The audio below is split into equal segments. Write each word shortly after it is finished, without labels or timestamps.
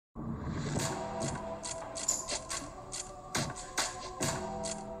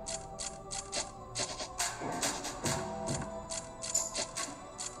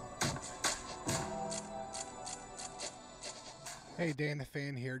Hey, Dan the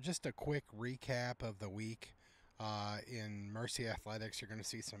Fan here. Just a quick recap of the week in Mercy Athletics. You're going to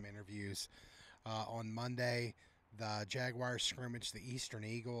see some interviews. On Monday, the Jaguars scrimmaged the Eastern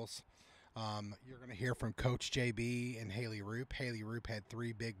Eagles. You're going to hear from Coach JB and Haley Roop. Haley Roop had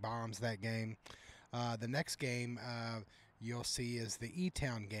 3 big bombs that game. The next game you'll see is the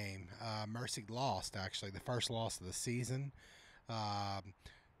E-Town game. Mercy lost, actually, the first loss of the season.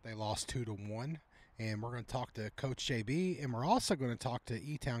 They lost 2-1. And we're going to talk to Coach JB, and we're also going to talk to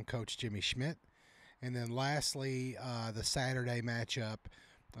E-Town coach Jimmy Schmidt. And then lastly, the Saturday matchup,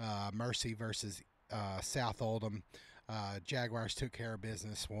 Mercy versus South Oldham. Jaguars took care of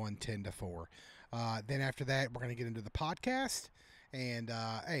business, won 10-4. Then after that, we're going to get into the podcast. And,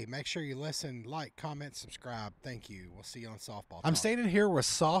 hey, make sure you listen, like, comment, subscribe. Thank you. We'll see you on Softball Talk. I'm standing here with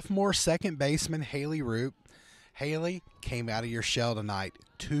sophomore second baseman Haley Roop. Haley came out of your shell tonight.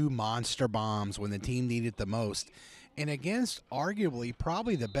 2 monster bombs when the team needed the most, and against arguably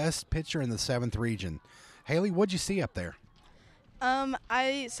probably the best pitcher in the 7th region. Haley, what'd you see up there?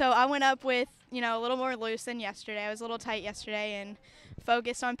 I went up with a little more loose than yesterday. I was a little tight yesterday and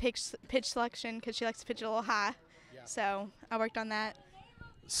focused on pitch selection because she likes to pitch a little high. Yeah. So I worked on that.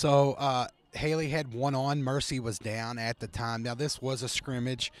 So Haley had one on. Mercy was down at the time. Now, this was a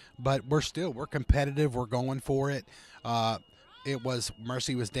scrimmage, but we're competitive. We're going for it.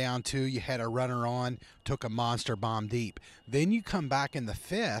 Mercy was down 2. You had a runner on, took a monster bomb deep. Then you come back in the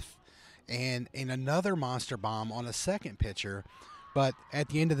 5th and in another monster bomb on a second pitcher. But at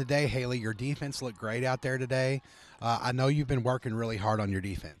the end of the day, Haley, your defense looked great out there today. I know you've been working really hard on your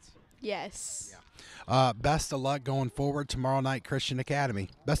defense. Yes. Yeah. Best of luck going forward tomorrow night, Christian Academy.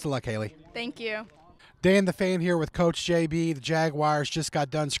 Best of luck, Haley. Thank you. Dan the Fan here with Coach JB. The Jaguars just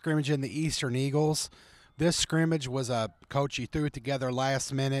got done scrimmaging the Eastern Eagles. This scrimmage was Coach, you threw it together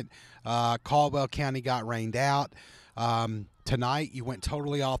last minute. Caldwell County got rained out. Tonight, you went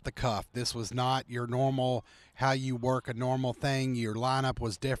totally off the cuff. This was not your normal, how you work a normal thing. Your lineup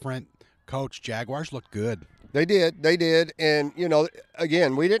was different. Coach, Jaguars looked good. They did. And,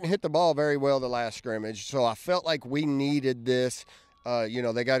 again, we didn't hit the ball very well the last scrimmage, so I felt like we needed this.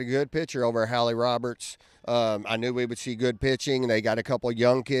 They got a good pitcher over Hallie Roberts. I knew we would see good pitching. They got a couple of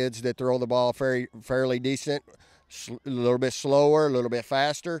young kids that throw the ball fairly decent, a little bit slower, a little bit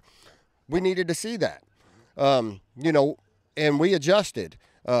faster. We needed to see that, and we adjusted.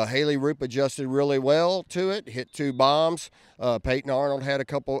 Haley Roop adjusted really well to it, hit 2 bombs. Peyton Arnold had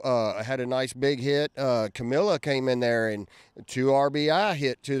had a nice big hit. Camilla came in there and 2 RBI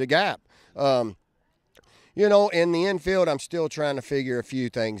hit to the gap. In the infield, I'm still trying to figure a few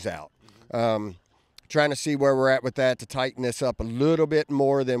things out. Trying to see where we're at with that to tighten this up a little bit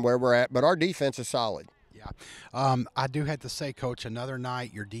more than where we're at, but our defense is solid. Yeah. I do have to say, Coach, another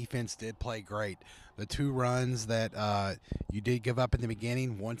night your defense did play great. The 2 runs that you did give up in the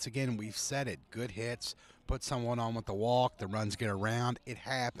beginning, once again, we've said it, good hits, put someone on with the walk, the runs get around, it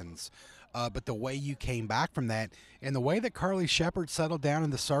happens. But the way you came back from that and the way that Carly Shepard settled down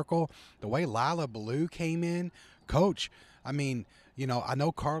in the circle, the way Lila Ballou came in, Coach, I mean, I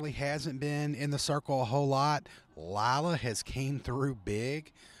know Carly hasn't been in the circle a whole lot. Lila has came through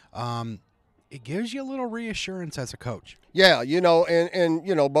big. It gives you a little reassurance as a coach. Yeah,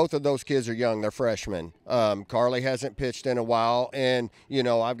 and both of those kids are young. They're freshmen. Carly hasn't pitched in a while, and,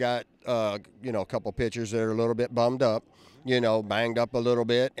 I've got, a couple pitchers that are a little bit bummed up, banged up a little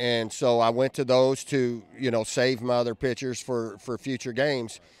bit. And so I went to those to, save my other pitchers for future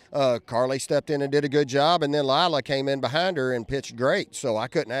games. Carly stepped in and did a good job, and then Lila came in behind her and pitched great. So I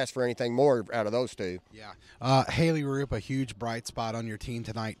couldn't ask for anything more out of those 2. Yeah. Haley Roop, a huge bright spot on your team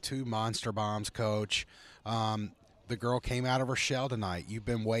tonight. 2 monster bombs, Coach. The girl came out of her shell tonight. You've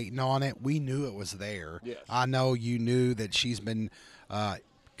been waiting on it. We knew it was there. Yes. I know you knew that she's been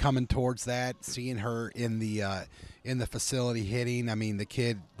coming towards that, seeing her in the facility hitting. I mean,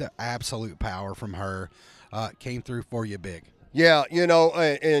 the absolute power from her came through for you big. Yeah,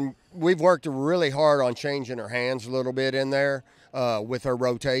 and we've worked really hard on changing her hands a little bit in there with her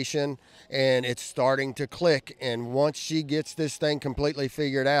rotation, and it's starting to click. And once she gets this thing completely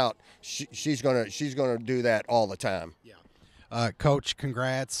figured out, she's gonna do that all the time. Yeah. Coach,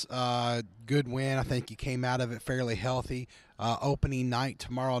 congrats. Good win. I think you came out of it fairly healthy. Opening night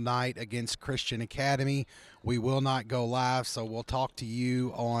tomorrow night against Christian Academy. We will not go live, so we'll talk to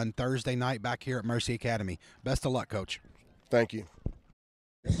you on Thursday night back here at Mercy Academy. Best of luck, Coach. Thank you.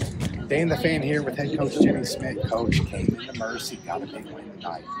 Dan the Fan here with head coach Jimmy Schmidt. Coach came into Mercy, got a big win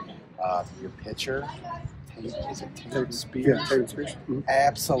tonight. Your pitcher Is it Tatum Spears? Yeah, Tatum Spears.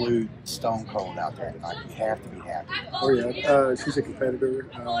 Absolute stone cold out there tonight. You have to be happy. Oh yeah, she's a competitor.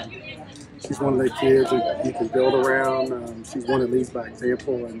 She's one of the kids that you can build around. She's one that leads by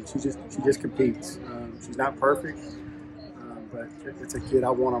example, and she just competes. She's not perfect, but it's a kid I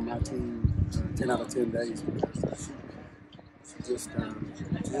want on my team 10 out of 10 days because she's just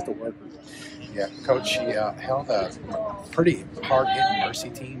a worker. Yeah, Coach, she held a pretty hard-hitting Mercy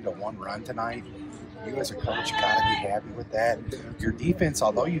team to one run tonight. You as a coach got to be happy with that. Your defense,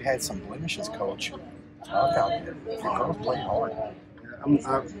 although you had some blemishes, Coach, tough out there. Your girls played hard.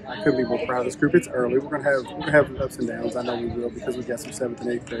 I couldn't be more proud of this group. It's early. We're gonna have ups and downs. I know we will because we got some 7th and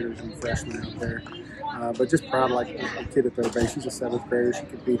 8th graders and freshmen out there. But just proud, like the kid at third base. She's a 7th grader. She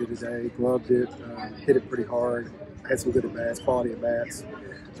competed today, gloved it, hit it pretty hard. Had some good at bats, quality at bats.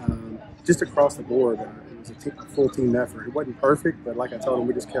 Just across the board, it was a full team effort. It wasn't perfect, but like I told them,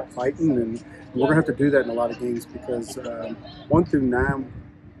 we just kept fighting, and we're gonna have to do that in a lot of games because 1 through 9,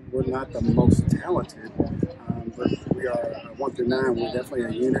 we're not the most talented. But we are 1 through 9. We're definitely a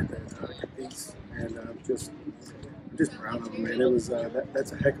unit that competes, and I'm just proud of them, man. It was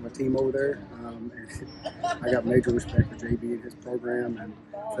that's a heck of a team over there. I got major respect for JB and his program, and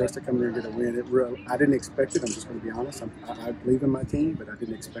for us to come there and get a win, I didn't expect it. I'm just going to be honest. I believe in my team, but I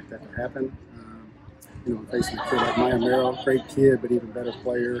didn't expect that to happen. Facing a kid like Maya Merrill, great kid, but even better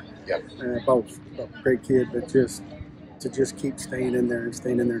player. Yep. Both great kid, but to just keep staying in there and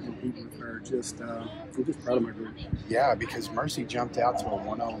competing with her. I'm just proud of my group. Yeah, because Mercy jumped out to a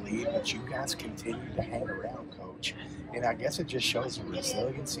 1-0 lead, but you guys continued to hang around, Coach. And I guess it just shows the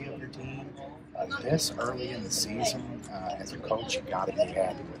resiliency of your team. This early in the season, as a coach, you got to be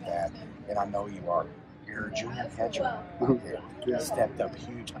happy with that. And I know you are. Your junior catcher out there stepped up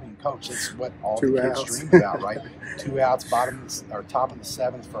huge. I mean, Coach, that's what all the kids dream about, right? 2 outs, top of the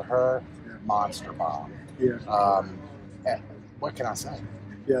 7th for her, monster bomb. Yeah. What can I say?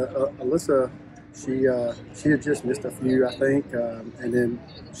 Yeah, Alyssa, she had just missed a few, I think, and then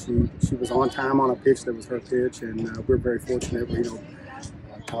she was on time on a pitch that was her pitch, and we're very fortunate.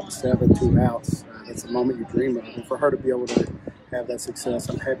 Top of 7, 2 outs. That's the moment you dream of, and for her to be able to have that success,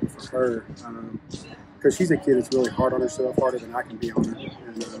 I'm happy for her. Because she's a kid that's really hard on herself, harder than I can be on her.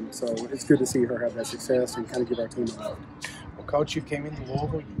 And so it's good to see her have that success and kind of give our team a lift. Well, Coach, you came into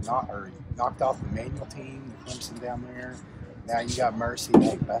Louisville, you knocked off the Manual team, the Clemson down there. Now you got Mercy.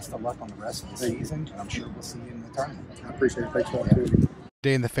 Hey, best of luck on the rest of the season, and I'm sure we'll see you in the tournament. I appreciate it. Thanks for the opportunity.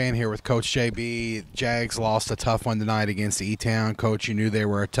 Dan the Fan here with Coach JB. Jags lost a tough one tonight against E-Town. Coach, you knew they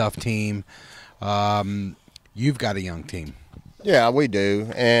were a tough team. You've got a young team. Yeah, we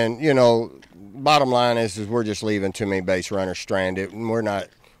do. And, bottom line is we're just leaving too many base runners stranded, and we're not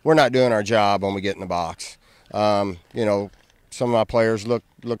doing our job when we get in the box. Some of my players look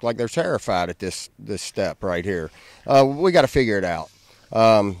like they're terrified at this step right here. We got to figure it out.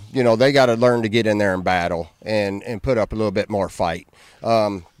 They got to learn to get in there and battle and put up a little bit more fight.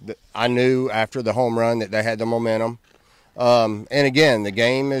 I knew after the home run that they had the momentum. And again, the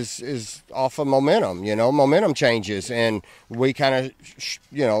game is off of momentum. Momentum changes, and we kind of,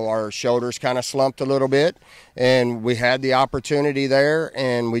 our shoulders kind of slumped a little bit, and we had the opportunity there,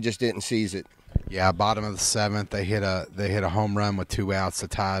 and we just didn't seize it. Yeah, bottom of the 7th, they hit a home run with 2 outs to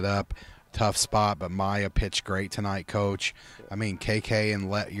tie it up. Tough spot, but Maya pitched great tonight, Coach. I mean, KK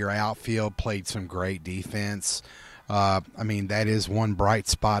and your outfield played some great defense. That is one bright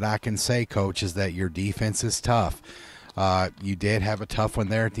spot I can say, Coach, is that your defense is tough. You did have a tough one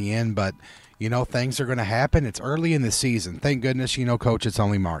there at the end, but, things are going to happen. It's early in the season. Thank goodness, Coach, it's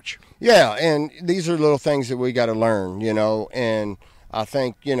only March. Yeah, and these are little things that we got to learn, and I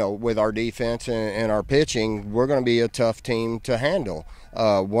think, with our defense and our pitching, we're going to be a tough team to handle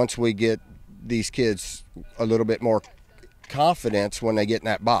once we get these kids a little bit more confidence when they get in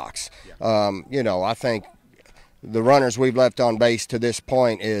that box. I think the runners we've left on base to this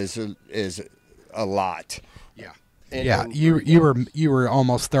point is a lot. Yeah, you were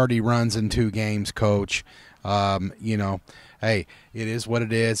almost 30 runs in 2 games, Coach. Hey, it is what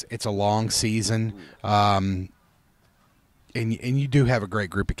it is. It's a long season, and you do have a great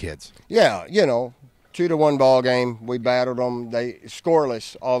group of kids. Yeah, 2-1 ball game. We battled them. They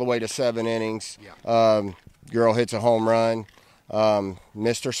scoreless all the way to 7 innings. Yeah. Girl hits a home run.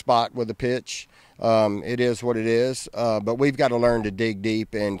 Missed her spot with a pitch. It is what it is. But we've got to learn to dig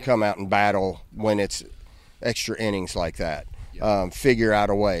deep and come out and battle when it's extra innings like that. Figure out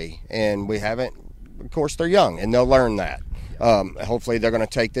a way, and we haven't. Of course, they're young and they'll learn that. Hopefully they're going to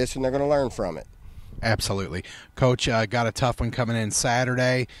take this and they're going to learn from it. Absolutely. Coach, got a tough one coming in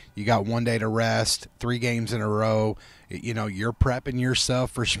Saturday. You got 1 day to rest, 3 games in a row You're prepping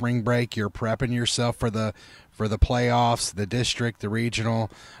yourself for spring break. You're prepping yourself for the playoffs, the district, the regional.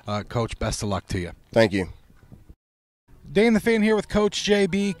 Coach, best of luck to you. Thank you. Dan the Fan here with Coach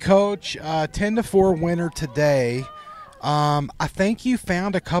JB. Coach, 10-4 winner today. I think you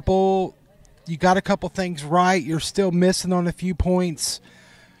found you got a couple things right. You're still missing on a few points,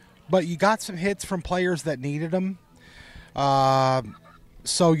 but you got some hits from players that needed them.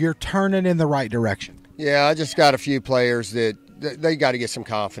 So you're turning in the right direction. Yeah, I just got a few players that they got to get some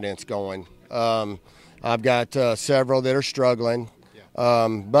confidence going. I've got several that are struggling.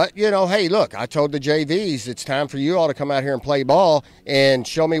 But, hey, look, I told the JVs it's time for you all to come out here and play ball and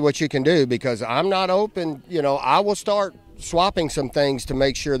show me what you can do, because I'm not open. I will start swapping some things to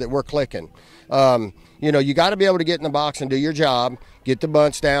make sure that we're clicking. You got to be able to get in the box and do your job, get the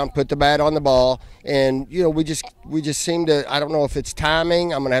bunts down, put the bat on the ball. And, we just seem to, I don't know if it's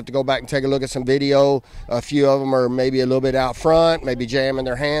timing. I'm going to have to go back and take a look at some video. A few of them are maybe a little bit out front, maybe jamming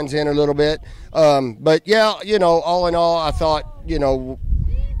their hands in a little bit. But, yeah, all in all, I thought,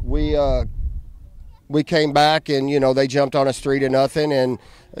 we came back and, they jumped on us 3-0. And,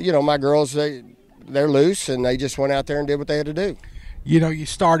 my girls, they're loose, and they just went out there and did what they had to do. You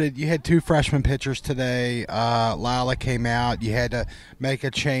had two freshman pitchers today. Lila came out. You had to make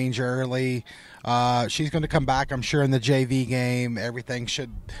a change early. She's going to come back, I'm sure, in the JV game. Everything should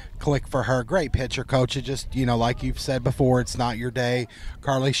click for her. Great pitcher, Coach. It just, like you've said before, it's not your day.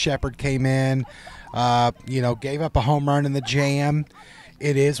 Carly Shepard came in, gave up a home run in the jam.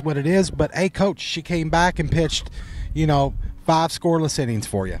 It is what it is. But, hey, Coach, she came back and pitched, 5 scoreless innings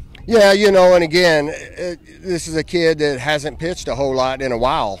for you. Yeah, and again, this is a kid that hasn't pitched a whole lot in a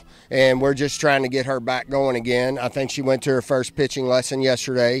while, and we're just trying to get her back going again. I think she went to her first pitching lesson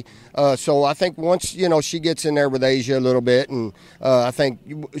yesterday. So I think once, she gets in there with Asia a little bit, and I think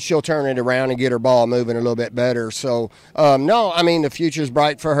she'll turn it around and get her ball moving a little bit better. So, no, I mean, the future's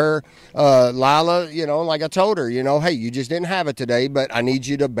bright for her. Lila, like I told her, hey, you just didn't have it today, but I need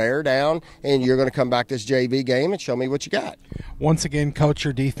you to bear down, and you're going to come back this JV game and show me what you got. Once again, Coach,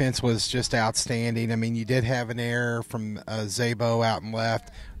 your defense was just outstanding. I mean, you did have an error from Zabo out and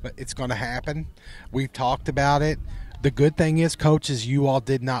left, but it's going to happen. We've talked about it. The good thing is, Coach, is you all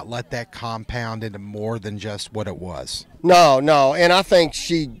did not let that compound into more than just what it was. No, and I think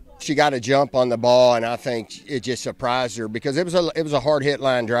she got a jump on the ball, and I think it just surprised her, because it was a hard hit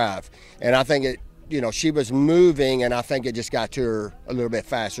line drive, and I think she was moving, and I think it just got to her a little bit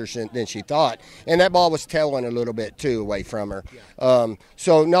faster than she thought, and that ball was tailing a little bit too away from her.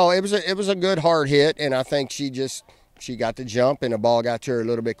 So no, it was a good hard hit, and I think she got the jump, and the ball got to her a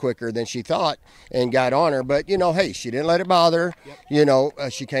little bit quicker than she thought and got on her. But, hey, she didn't let it bother her.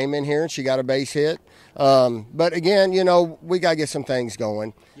 Yep. She came in here and she got a base hit. But, again, we got to get some things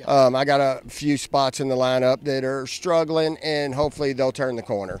going. Yep. I got a few spots in the lineup that are struggling, and hopefully they'll turn the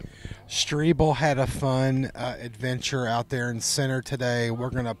corner. Strebel had a fun adventure out there in center today. We're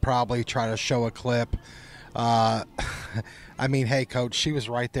going to probably try to show a clip. I mean, hey, Coach, she was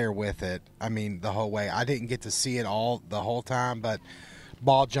right there with it. I mean, the whole way. I didn't get to see it all the whole time, but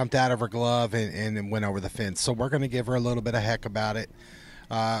ball jumped out of her glove and went over the fence. So we're going to give her a little bit of heck about it.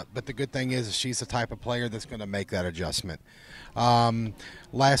 But the good thing is she's the type of player that's going to make that adjustment.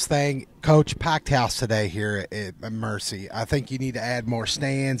 Last thing, Coach, packed house today here at Mercy. I think you need to add more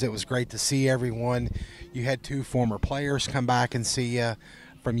stands. It was great to see everyone. You had 2 former players come back and see you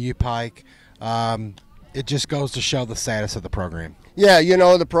from U-Pike. It just goes to show the status of the program. Yeah,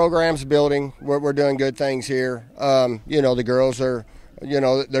 the program's building. We're doing good things here. The girls are,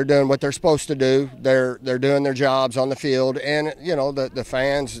 they're doing what they're supposed to do. They're doing their jobs on the field. And, the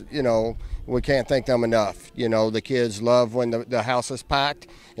fans, we can't thank them enough. The kids love when the house is packed,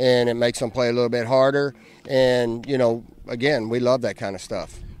 and it makes them play a little bit harder. And, again, we love that kind of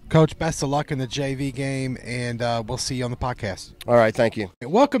stuff. Coach, best of luck in the JV game, and we'll see you on the podcast. All right, thank you.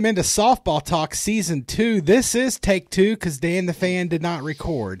 Welcome into Softball Talk Season 2. This is Take 2 because Dan the Fan did not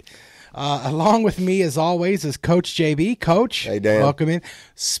record. Along with me, as always, is Coach JB. Coach, hey, Dan. Welcome in.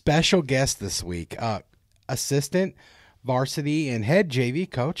 Special guest this week, assistant varsity and head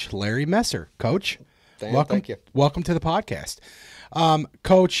JV coach Larry Messer. Coach, Dan, welcome. Thank you. Welcome to the podcast.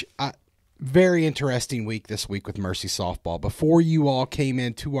 Coach, very interesting week this week with Mercy Softball. Before you all came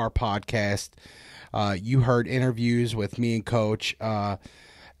into our podcast, you heard interviews with me and Coach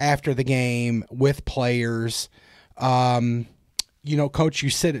after the game with players. Coach, you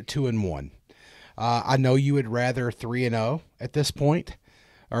sit at 2-1. I know you would rather 3-0 at this point,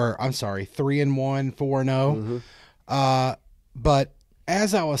 or I'm sorry, 3-1, 4-0. But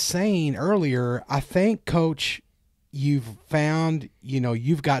as I was saying earlier, I think, Coach, you've found,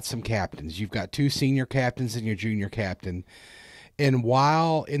 you've got some captains. You've got 2 senior captains and your junior captain. And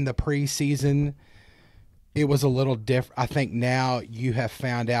while in the preseason it was a little different, I think now you have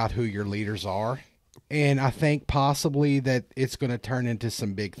found out who your leaders are. And I think possibly that it's going to turn into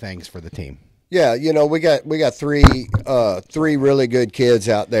some big things for the team. Yeah, we got three really good kids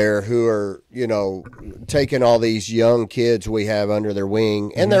out there who are, taking all these young kids we have under their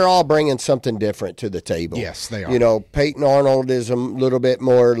wing, and they're all bringing something different to the table. Yes, they are. Peyton Arnold is a little bit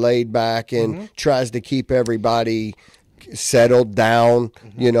more laid back and tries to keep everybody settled down.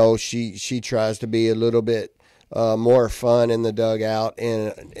 She tries to be a little bit more fun in the dugout,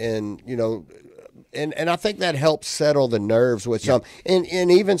 and And I think that helps settle the nerves with some, and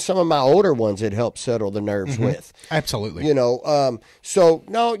even some of my older ones, it helps settle the nerves with. Absolutely. So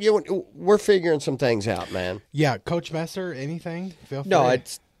no, we're figuring some things out, man. Yeah, Coach Messer, anything? Feel free. No,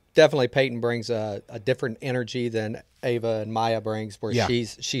 it's definitely Peyton brings a different energy than Ava and Maya brings, where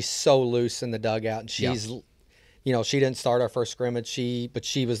she's so loose in the dugout, and she's, she didn't start our first scrimmage, but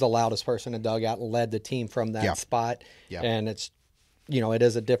she was the loudest person in the dugout and led the team from that spot, and it's. It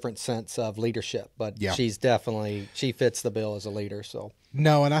is a different sense of leadership, but she fits the bill as a leader. So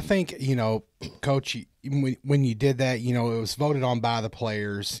no, and I think Coach, when you did that, it was voted on by the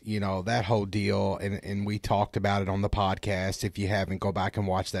players, that whole deal, and we talked about it on the podcast. If you haven't, go back and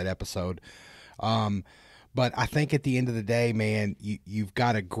watch that episode. But I think at the end of the day, man, you've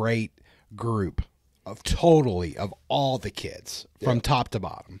got a great group of all the kids from top to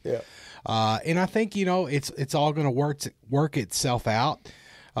bottom. Yeah. And I think, it's all going to work itself out.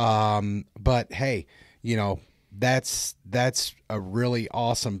 But hey, that's a really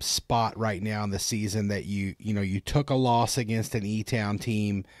awesome spot right now in the season that you took a loss against an E-Town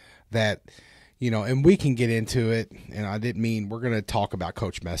team that, and we can get into it. And I didn't mean, we're going to talk about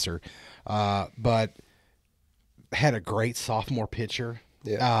Coach Messer, but had a great sophomore pitcher.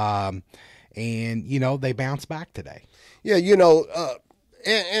 Yeah. And they bounced back today. Yeah.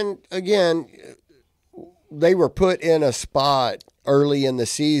 And again, they were put in a spot early in the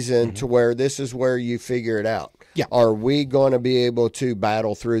season to where this is where you figure it out. Yeah. Are we going to be able to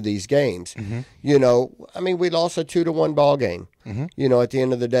battle through these games? We lost a 2-1 ball game, at the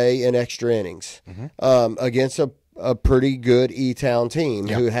end of the day in extra innings against a pretty good E-Town team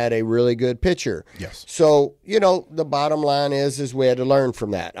who had a really good pitcher. Yes. So, the bottom line is we had to learn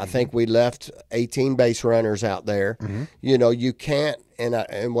from that. I think we left 18 base runners out there. You can't,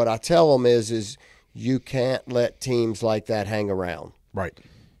 and what I tell them is you can't let teams like that hang around. Right.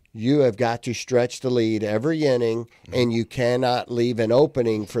 You have got to stretch the lead every inning, and you cannot leave an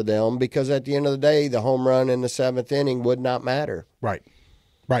opening for them, because at the end of the day, the home run in the 7th inning would not matter. Right.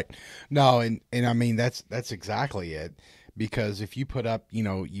 Right. No, and I mean, that's exactly it. Because if you put up,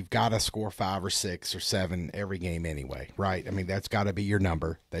 you've got to score 5 or 6 or 7 every game anyway, right? I mean, that's got to be your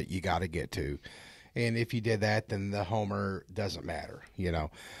number that you got to get to. And if you did that, then the homer doesn't matter,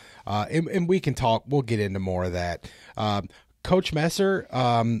 and we can talk, we'll get into more of that. Coach Messer,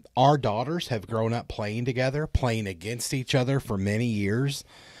 our daughters have grown up playing together, playing against each other for many years.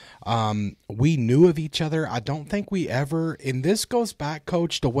 We knew of each other. I don't think we ever, and this goes back,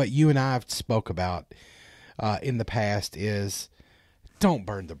 Coach, to what you and I have spoke about in the past, is don't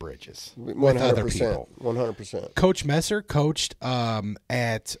burn the bridges with other people. 100%. Coach Messer coached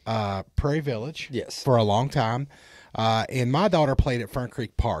at Prairie Village for a long time. And my daughter played at Fern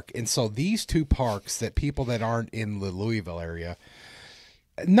Creek Park. And so these two parks that people that aren't in the Louisville area,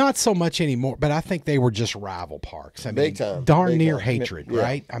 not so much anymore, but I think they were just rival parks. I mean, big time. Darn near hatred,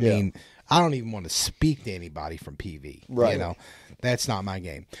 right? I mean, I don't even want to speak to anybody from PV. Right. That's not my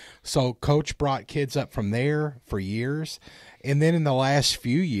game. So Coach brought kids up from there for years. And then in the last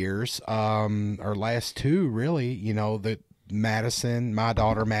few years, or last 2 really, the Madison, my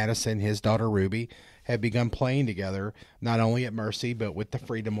daughter Madison, his daughter Ruby, have begun playing together, not only at Mercy, but with the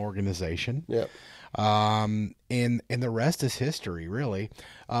Freedom Organization. Yep. And the rest is history, really.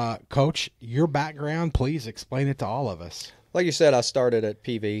 Coach, your background, please explain it to all of us. Like you said, I started at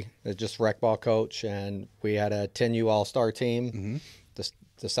PV as just rec ball coach, and we had a 10U All-Star team. Just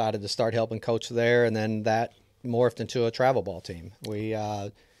decided to start helping coach there, and then that morphed into a travel ball team. We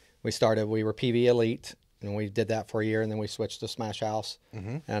were PV Elite, and we did that for a year, and then we switched to Smash House.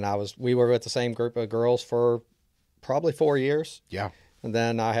 And we were with the same group of girls for probably 4 years. Yeah. And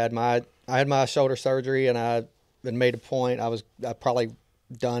then I had my shoulder surgery, and I had made a point. I probably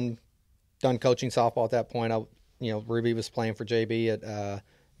done coaching softball at that point. Ruby was playing for JB at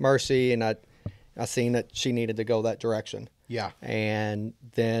Mercy, and I seen that she needed to go that direction. Yeah. And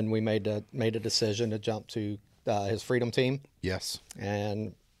then we made a decision to jump to his Freedom team. Yes.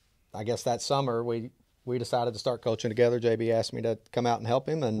 And I guess that summer we we decided to start coaching together. JB asked me to come out and help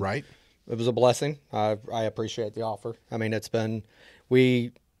him, and Right. it was a blessing. I appreciate the offer. I mean,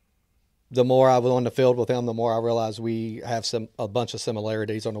 the more I was on the field with him, the more I realized we have a bunch of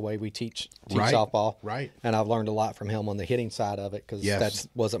similarities on the way we teach Right. softball. Right. And I've learned a lot from him on the hitting side of it, because Yes. that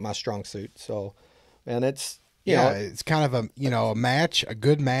wasn't my strong suit. So, and it's, Yeah, know, it's kind of a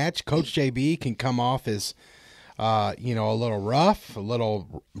good match. Coach JB can come off as, a little rough,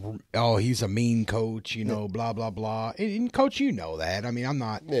 he's a mean coach, blah, blah, blah. And coach, that. I mean, I'm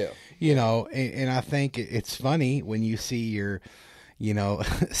not, and I think it's funny when you see your,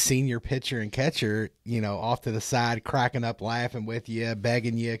 senior pitcher and catcher, off to the side, cracking up, laughing with you,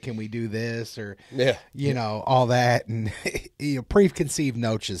 begging you, can we do this? Or, all that. And, preconceived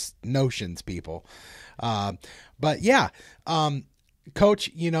notions, people. But yeah,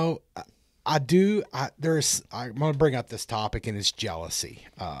 Coach, I'm going to bring up this topic, and it's jealousy.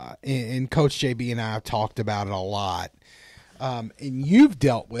 And Coach JB and I have talked about it a lot. And you've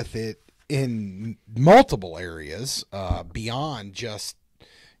dealt with it in multiple areas, beyond just,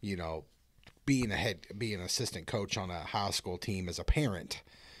 being an assistant coach on a high school team as a parent.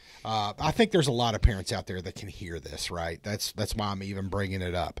 I think there's a lot of parents out there that can hear this, right? That's why I'm even bringing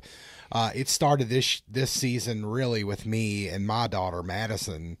it up. It started this season really with me and my daughter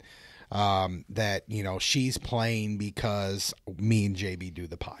Madison. That she's playing because me and JB do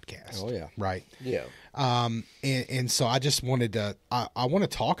the podcast. Oh yeah, right. Yeah. And so I just wanted to I want to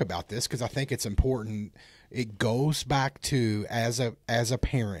talk about this because I think it's important. It goes back to as a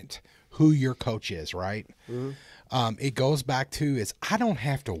parent who your coach is, right? Mm-hmm. It goes back to is I don't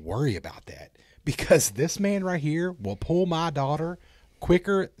have to worry about that because this man right here will pull my daughter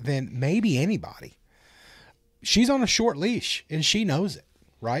quicker than maybe anybody. She's on a short leash and she knows it.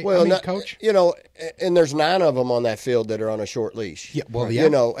 Right. Well, Coach, and there's 9 of them on that field that are on a short leash. Yeah. Well, yeah.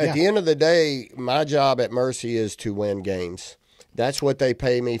 At the end of the day, my job at Mercy is to win games. That's what they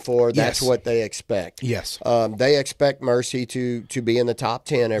pay me for. That's what they expect. Yes. They expect Mercy to be in the top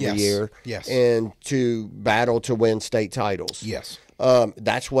 10 every year. Yes. And to battle to win state titles. Yes.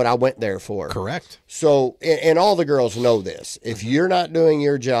 That's what I went there for. Correct. So, and all the girls know this. If you're not doing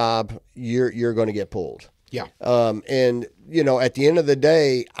your job, you're going to get pulled. Yeah. And at the end of the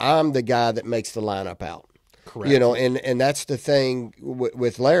day, I'm the guy that makes the lineup out. Correct. And that's the thing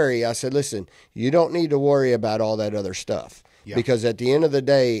with Larry. I said, listen, you don't need to worry about all that other stuff. Yeah. Because at the end of the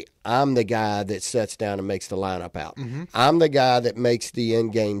day, I'm the guy that sets down and makes the lineup out. Mm-hmm. I'm the guy that makes the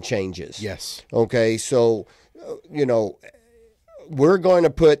in-game changes. Yes. Okay, so, we're going to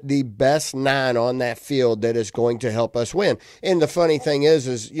put the best 9 on that field that is going to help us win. And the funny thing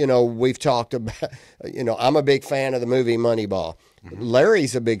is we've talked about, I'm a big fan of the movie Moneyball. Mm-hmm.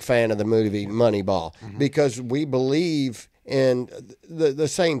 Larry's a big fan of the movie Moneyball because we believe in the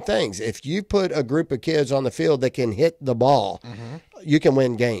same things. If you put a group of kids on the field that can hit the ball, you can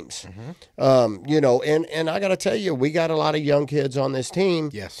win games. And I got to tell you, we got a lot of young kids on this team.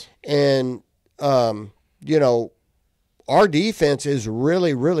 Yes. And, our defense is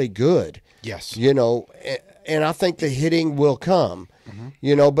really, really good. Yes. And I think the hitting will come.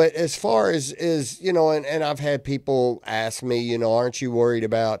 But as far as and I've had people ask me, aren't you worried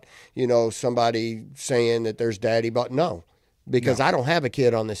about, somebody saying that there's daddy ball? No, because I don't have a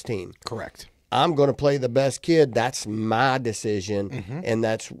kid on this team. Correct. I'm going to play the best kid. That's my decision, and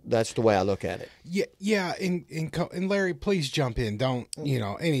that's the way I look at it. Yeah, yeah. And Larry, please jump in. Don't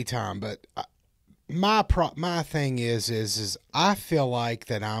anytime. But my thing is I feel like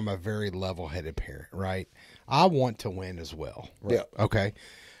that I'm a very level-headed parent, right? I want to win as well. Right? Yeah. Okay.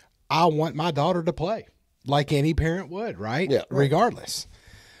 I want my daughter to play like any parent would, right? Yeah. Right. Regardless.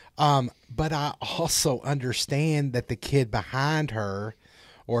 But I also understand that the kid behind her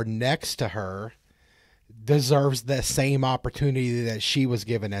or next to her deserves the same opportunity that she was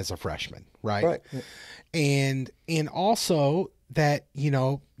given as a freshman, right? Right. And also that,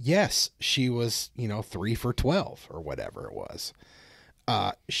 yes, she was, 3 for 12 or whatever it was.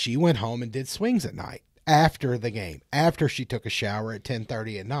 She went home and did swings at night after the game, after she took a shower at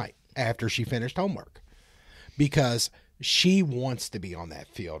 10:30 at night, after she finished homework, because she wants to be on that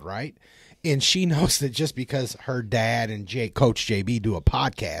field, right? And she knows that just because her dad and Coach JB do a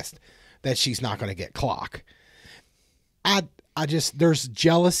podcast, that she's not going to get clock. There's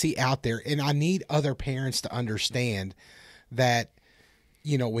jealousy out there, and I need other parents to understand that,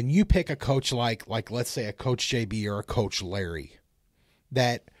 when you pick a coach like let's say a Coach JB or a Coach Larry,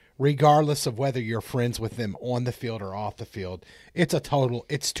 that regardless of whether you're friends with them on the field or off the field,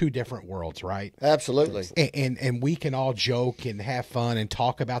 it's 2 different worlds, right? Absolutely. And we can all joke and have fun and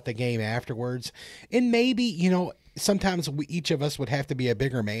talk about the game afterwards. And maybe, sometimes each of us would have to be a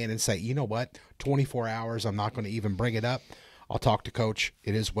bigger man and say, you know what, 24 hours, I'm not going to even bring it up. I'll talk to coach.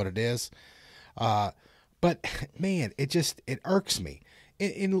 It is what it is. But man, it irks me.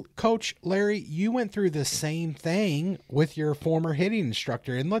 And Coach Larry, you went through the same thing with your former hitting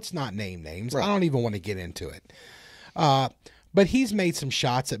instructor, and let's not name names. Right. I don't even want to get into it. But he's made some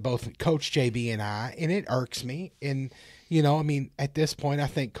shots at both Coach JB and I, and it irks me. And, you know, I mean, at this point, I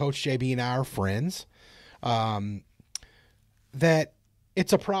think Coach JB and I are friends. That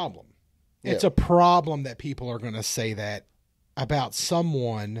it's a problem. Yeah. It's a problem that people are going to say that about some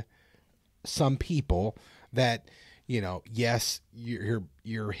people that, you know, yes,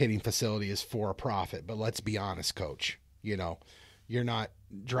 your hitting facility is for a profit, but let's be honest, Coach, you know, you're not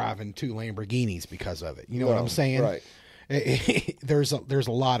driving 2 Lamborghinis because of it. You know what I'm saying? Right. There's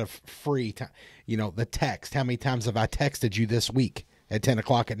a lot of free time. You know, the text. How many times have I texted you this week at 10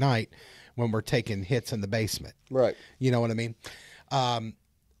 o'clock at night when we're taking hits in the basement? Right. You know what I mean?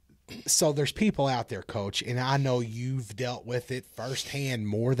 So there's people out there, Coach, and I know you've dealt with it firsthand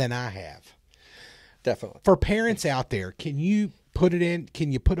more than I have. Definitely. For parents out there, can you put it in?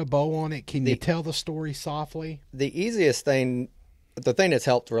 Can you put a bow on it? Can you tell the story softly? The easiest thing, the thing that's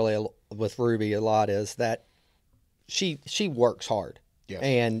helped really with Ruby a lot is that she works hard. Yes.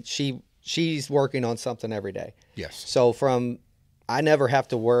 And she's working on something every day. Yes. So I never have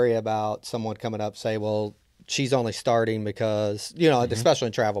to worry about someone coming up say, well, she's only starting because, you know, especially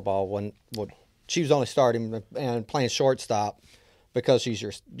in travel ball when she was only starting and playing shortstop because she's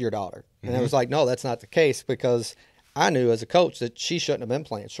your daughter. And it was like, no, that's not the case, because I knew as a coach that she shouldn't have been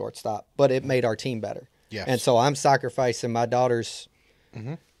playing shortstop, but it made our team better. Yes. And so I'm sacrificing my daughter's,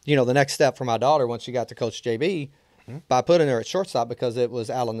 you know, the next step for my daughter once she got to Coach JB by putting her at shortstop, because it was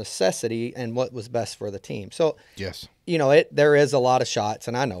out of necessity and what was best for the team. So, yes, you know, there is a lot of shots,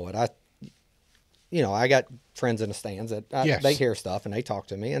 and I know it. I got friends in the stands that they hear stuff and they talk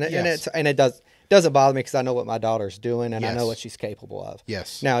to me, and it doesn't bother me because I know what my daughter's doing and I know what she's capable of.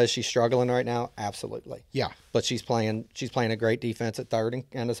 Yes. Now, is she struggling right now? Absolutely. Yeah. But she's playing a great defense at third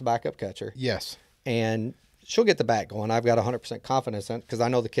and as a backup catcher. Yes. And she'll get the bat going. I've got 100% confidence in it because I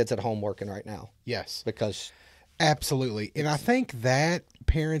know the kid's at home working right now. Yes. Because absolutely. And I think that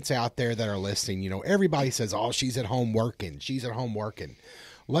parents out there that are listening, you know, everybody says, oh, she's at home working. She's at home working.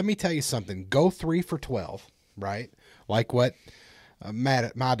 Let me tell you something. Go 3 for 12, right? Like what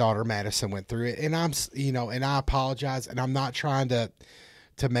my daughter Madison went through it. And and I apologize. And I'm not trying to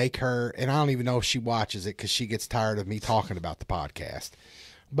make her, and I don't even know if she watches it because she gets tired of me talking about the podcast.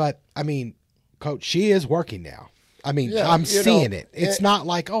 But I mean, Coach, she is working now. I mean, I'm seeing it. It's not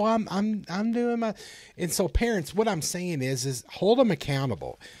like, oh, I'm doing my. And so, parents, what I'm saying is hold them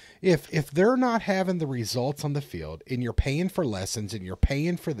accountable. If they're not having the results on the field, and you're paying for lessons, and you're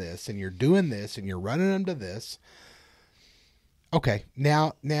paying for this, and you're doing this, and you're running them to this, okay,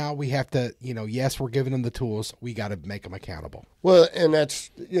 now we have to, yes, we're giving them the tools. We got to make them accountable. Well, and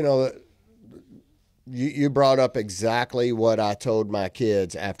that's, you brought up exactly what I told my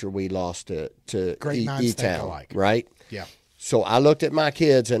kids after we lost to E-Town, right? Yeah. So I looked at my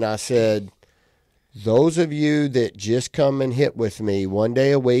kids and I said, those of you that just come and hit with me one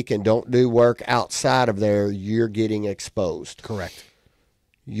day a week and don't do work outside of there, you're getting exposed. Correct.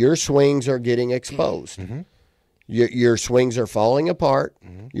 Your swings are getting exposed. Mm-hmm. Your swings are falling apart.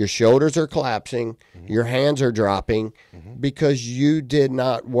 Mm-hmm. Your shoulders are collapsing. Mm-hmm. Your hands are dropping because you did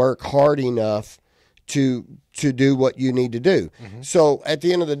not work hard enough to do what you need to do. Mm-hmm. So at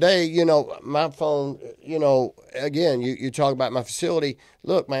the end of the day, my phone, again, you talk about my facility.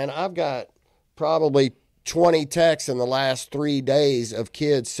 Look, man, I've got probably 20 texts in the last 3 days of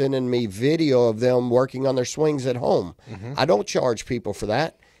kids sending me video of them working on their swings at home. Mm-hmm. I don't charge people for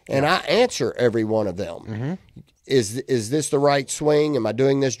that. And I answer every one of them. Mm-hmm. Is this the right swing? Am I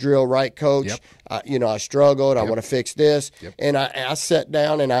doing this drill right, Coach? Yep. I struggled. Yep. I want to fix this. Yep. And I sit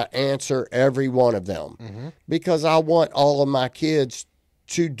down and I answer every one of them because I want all of my kids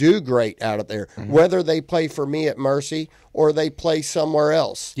to do great out of there, whether they play for me at Mercy or they play somewhere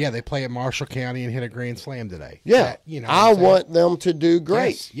else. Yeah, they play at Marshall County and hit a grand slam today. Yeah, I want them to do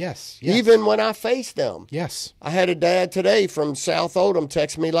great. Yes. Even when I face them. Yes. I had a dad today from South Oldham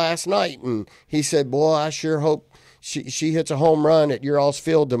text me last night, and he said, boy, I sure hope she hits a home run at your all's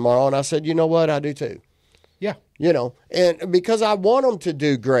field tomorrow. And I said, you know what? I do too. Yeah. And because I want them to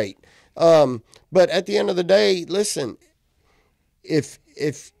do great. But at the end of the day, listen, if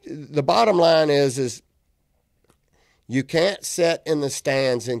the bottom line is you can't sit in the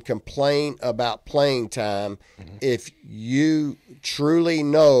stands and complain about playing time if you truly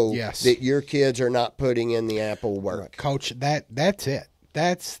know that your kids are not putting in the ample work. Coach, that's it.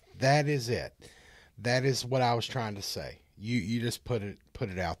 That is it. That is what I was trying to say. You just put it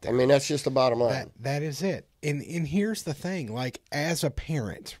out there. I mean, that's just the bottom line. That is it. And here's the thing, like as a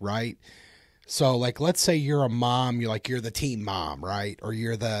parent, right? So like let's say you're a mom, you're the team mom, right? Or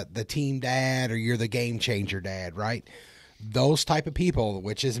you're the team dad, or you're the game changer dad, right? Those type of people,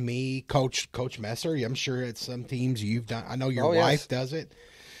 which is me, Coach Messer. I'm sure at some teams you've done. I know your wife does it.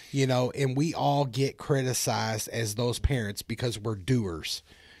 And we all get criticized as those parents because we're doers.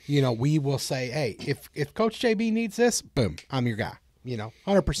 We will say, hey, if Coach JB needs this, boom, I'm your guy.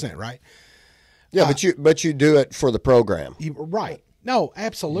 100%, right? Yeah, but you do it for the program. Right. No,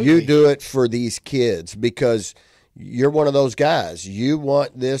 absolutely. You do it for these kids because you're one of those guys. You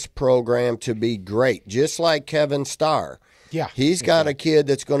want this program to be great, just like Kevin Starr. Yeah. He's got a kid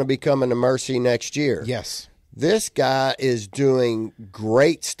that's going to be coming to Mercy next year. Yes. This guy is doing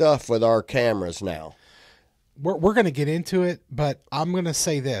great stuff with our cameras now. We're going to get into it, but I'm going to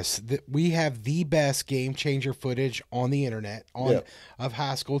say this, that we have the best game changer footage on the internet of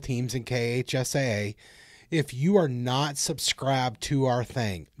high school teams in KHSAA. If you are not subscribed to our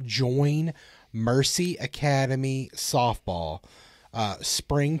thing, join Mercy Academy Softball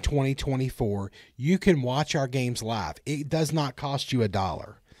Spring 2024. You can watch our games live. It does not cost you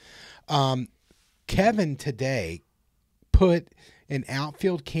 $1. Kevin today put an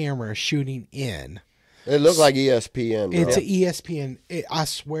outfield camera shooting in. It looked like ESPN, bro. It's an ESPN. I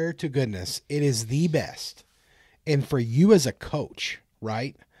swear to goodness, it is the best. And for you as a coach,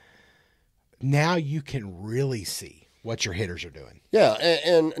 right, now you can really see what your hitters are doing. Yeah,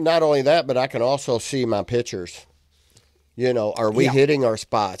 and not only that, but I can also see my pitchers. Are we hitting our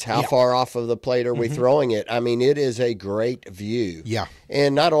spots? How far off of the plate are we throwing it? I mean, it is a great view. Yeah.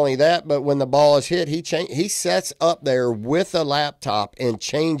 And not only that, but when the ball is hit, he sets up there with a laptop and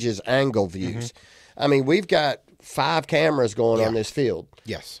changes angle views. I mean, we've got 5 cameras going on this field.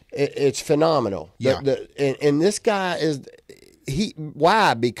 Yes. It's phenomenal. Yeah. And this guy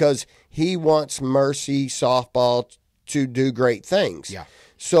why? Because he wants Mercy softball to do great things. Yeah.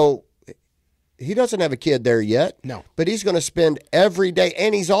 So he doesn't have a kid there yet. No. But he's going to spend every day,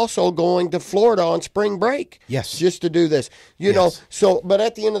 and he's also going to Florida on spring break. Yes. Just to do this. So, but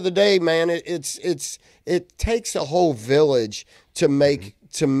at the end of the day, man, it takes a whole village to make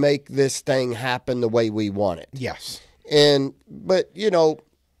this thing happen the way we want it. Yes. But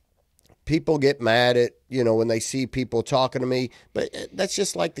people get mad at, when they see people talking to me, but that's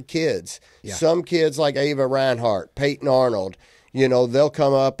just like the kids. Yeah. Some kids like Ava Reinhart, Peyton Arnold, they'll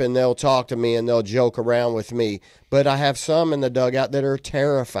come up and they'll talk to me and they'll joke around with me. But I have some in the dugout that are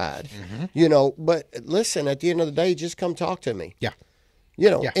terrified, but listen, at the end of the day, just come talk to me. Yeah.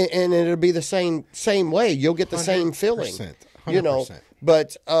 And it'll be the same way. You'll get the same feeling, 100%.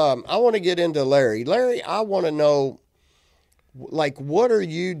 But I want to get into Larry. Larry, I want to know, like, what are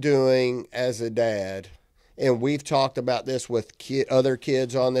you doing as a dad? And we've talked about this with other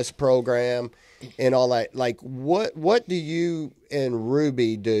kids on this program and all that. Like, what do you and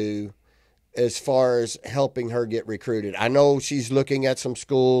Ruby do as far as helping her get recruited? I know she's looking at some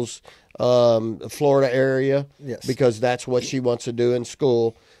schools, Florida area, because that's what she wants to do in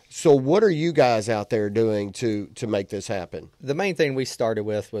school. So what are you guys out there doing to make this happen? The main thing we started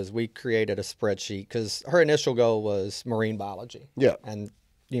with was we created a spreadsheet because her initial goal was marine biology. Yeah. And,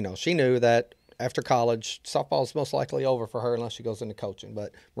 she knew that after college, softball is most likely over for her unless she goes into coaching.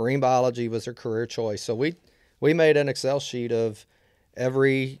 But marine biology was her career choice. So we made an Excel sheet of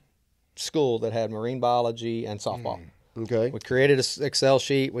every school that had marine biology and softball. Okay. We created an Excel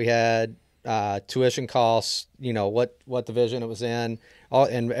sheet. We had tuition costs, what division it was in,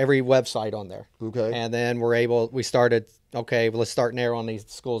 and every website on there. Okay. And then we started, let's start narrowing these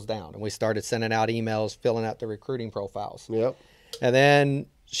schools down. And we started sending out emails, filling out the recruiting profiles. Yep. And then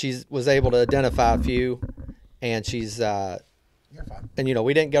she was able to identify a few, and she's You're fine. and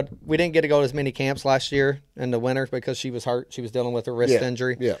we didn't get to go to as many camps last year in the winter because she was hurt. She was dealing with a wrist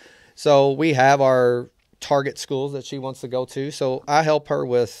injury. Yeah. So we have our target schools that she wants to go to. So I help her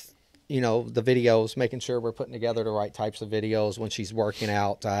with the videos, making sure we're putting together the right types of videos when she's working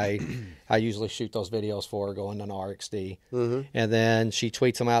out. I usually shoot those videos for her going on RxD. Mm-hmm. And then she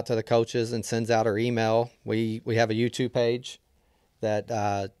tweets them out to the coaches and sends out her email. We have a YouTube page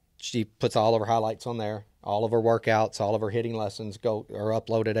that she puts all of her highlights on there. All of her workouts, all of her hitting lessons are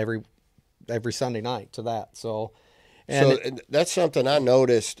uploaded every Sunday night to that. So that's something I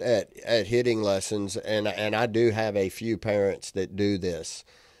noticed at hitting lessons, and I do have a few parents that do this.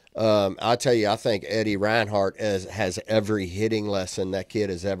 I'll tell you, I think Eddie Reinhart has every hitting lesson that kid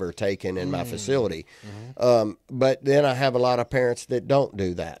has ever taken in my facility. Mm-hmm. But then I have a lot of parents that don't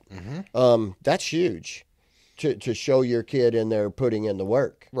do that. Mm-hmm. That's huge to show your kid in there putting in the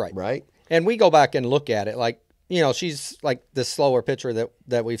work. Right. Right. And we go back and look at it. Like, you know, she's like the slower pitcher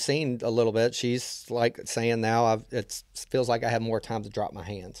that we've seen a little bit. She's like saying now it feels like I have more time to drop my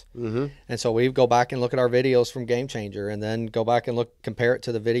hands. Mm-hmm. And so we go back and look at our videos from Game Changer, and then go back and compare it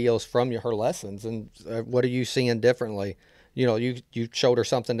to the videos from her lessons. And what are you seeing differently? You know, you showed her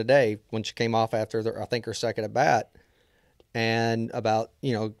something today when she came off after I think her second at bat, and about,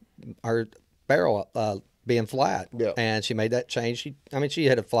 you know, our barrel being flat. Yeah. And she made that change. She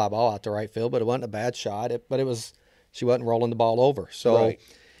hit a fly ball out to right field, but it wasn't a bad shot. She wasn't rolling the ball over. So, right.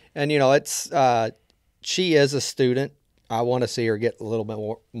 And, you know, she is a student. I want to see her get a little bit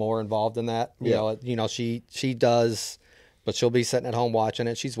more involved in that. You know, she does, but she'll be sitting at home watching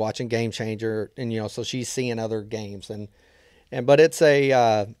it. She's watching Game Changer, and, you know, so she's seeing other games. But it's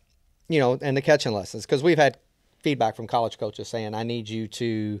you know, and the catching lessons, because we've had feedback from college coaches saying,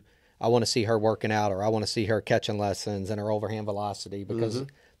 I want to see her working out, or I want to see her catching lessons and her overhand velocity, because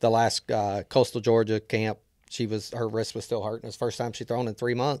the last Coastal Georgia camp, her wrist was still hurting. It's the first time she'd thrown in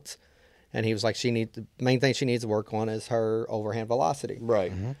 3 months. And he was like, the main thing she needs to work on is her overhand velocity.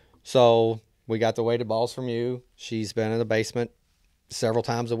 Right. Mm-hmm. So we got the weighted balls from you. She's been in the basement several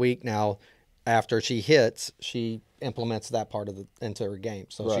times a week now. After she hits, she implements that part into her game.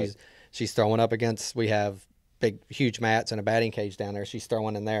 So right. she's throwing up against, we have huge mats and a batting cage down there. She's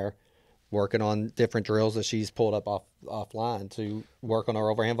throwing in there, working on different drills that she's pulled up offline to work on her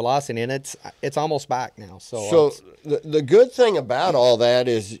overhand velocity, and it's almost back now. So the good thing about all that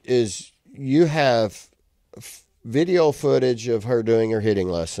is you have video footage of her doing her hitting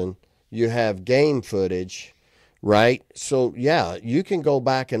lesson. You have game footage, right? So yeah, you can go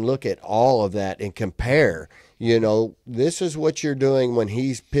back and look at all of that and compare. You know, this is what you're doing when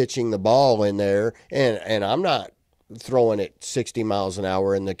he's pitching the ball in there, and I'm not throwing it 60 miles an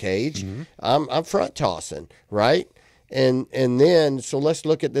hour in the cage. Mm-hmm. I'm front tossing, right? And then, so let's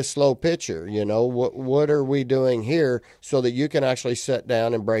look at this slow pitcher. You know, what are we doing here, so that you can actually sit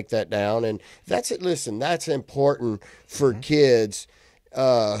down and break that down? And that's it. Listen, that's important for kids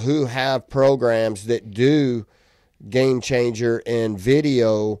who have programs that do Game Changer and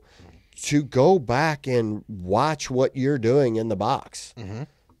video, to go back and watch what you're doing in the box. Mm-hmm.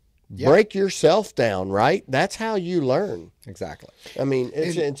 Yep. Break yourself down, right? That's how you learn. Exactly. I mean,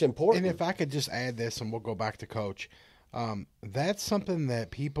 it's important. And if I could just add this, and we'll go back to Coach, that's something that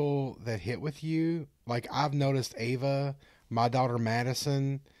people that hit with you, like I've noticed Ava, my daughter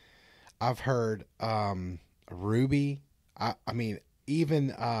Madison, I've heard Ruby, I mean,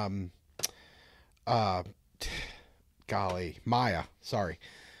 even golly, Maya, sorry.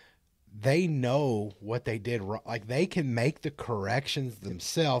 They know what they did wrong. Like, they can make the corrections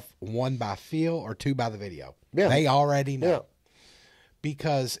themselves, one by feel or two by the video. Yeah. They already know. Yeah.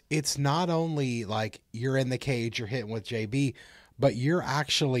 Because it's not only like you're in the cage, you're hitting with JB, but you're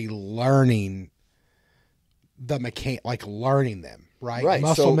actually learning learning them, right? Right.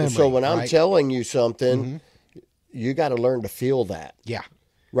 Muscle memory. So when I'm right? telling you something, you got to learn to feel that. Yeah.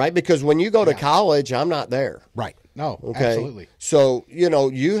 Right? Because when you go to college, I'm not there. Right. No, okay. Absolutely. So, you know,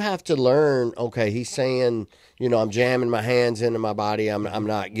 you have to learn, okay, he's saying, you know, I'm jamming my hands into my body. I'm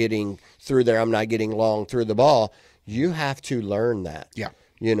not getting through there. I'm not getting long through the ball. You have to learn that. Yeah.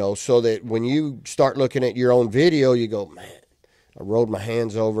 You know, so that when you start looking at your own video, you go, man, I rolled my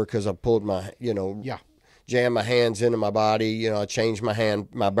hands over because I pulled my, you know, jammed my hands into my body. You know, I changed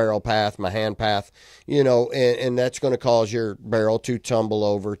my barrel path, my hand path, you know, and that's going to cause your barrel to tumble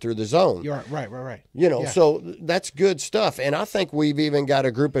over through the zone. You're right. You know, so that's good stuff. And I think we've even got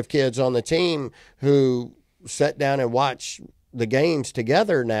a group of kids on the team who sit down and watch the games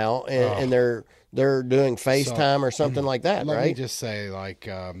together now, and they're doing FaceTime or something like that, right? Let me just say, like,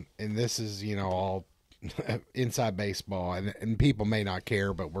 and this is, you know, all inside baseball, and people may not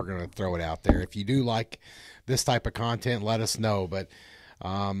care, but we're going to throw it out there. If you do like this type of content, let us know. But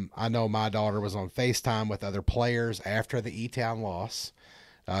I know my daughter was on FaceTime with other players after the E-Town loss.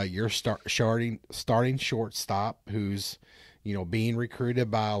 Your starting shortstop, who's, you know, being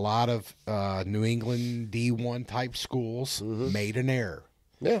recruited by a lot of New England D1 type schools, made an error.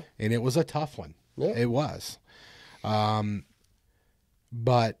 Yeah. And it was a tough one. Yeah. It was.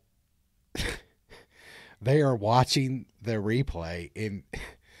 But they are watching the replay, and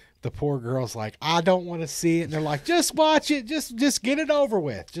the poor girl's like, I don't want to see it. And they're like, just watch it. Just get it over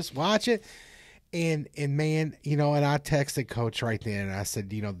with. Just watch it. And man, you know, and I texted Coach right then, and I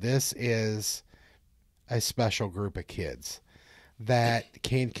said, you know, this is a special group of kids that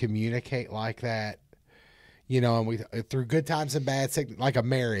can communicate like that, you know, and we through good times and bad, like a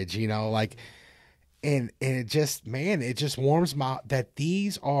marriage, you know, like, and it just, man, it just warms that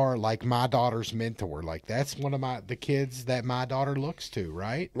these are like my daughter's mentor. Like, that's one of the kids that my daughter looks to,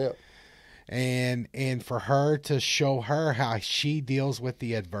 right? Yeah. and for her to show her how she deals with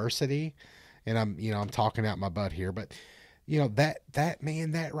the adversity, and I'm talking out my butt here, but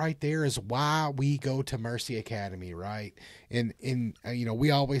that right there is why we go to Mercy Academy, right? And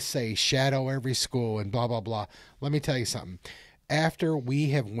we always say shadow every school and blah blah blah. Let me tell you something. After we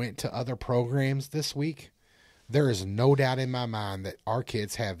have went to other programs this week, there is no doubt in my mind that our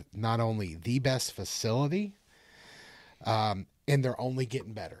kids have not only the best facility, and they're only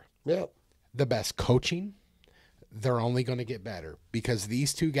getting better. Yep. The best coaching, they're only going to get better because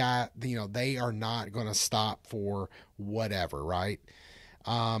these two guys, they are not going to stop for whatever, right?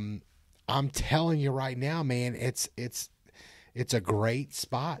 I'm telling you right now, man, it's a great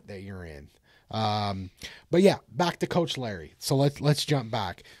spot that you're in. But yeah, back to Coach Larry. So let's jump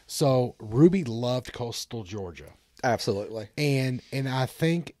back. So Ruby loved Coastal Georgia. Absolutely. And I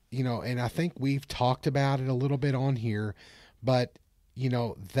think, we've talked about it a little bit on here, but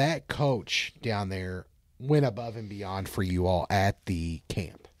that coach down there went above and beyond for you all at the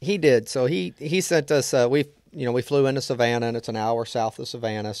camp. He did. So he sent us, we flew into Savannah, and it's an hour south of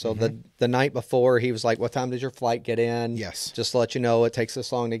Savannah. So the night before, he was like, what time does your flight get in? Yes. Just to let you know, it takes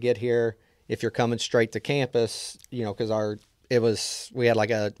this long to get here. If you're coming straight to campus, because we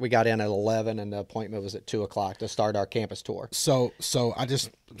got in at 11 and the appointment was at 2:00 to start our campus tour. So I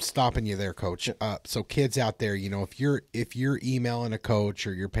just stopping you there, Coach. So kids out there, if you're emailing a coach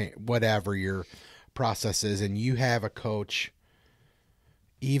or you're paying whatever your process is, and you have a coach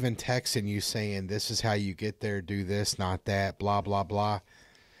even texting you saying this is how you get there, do this, not that, blah blah blah,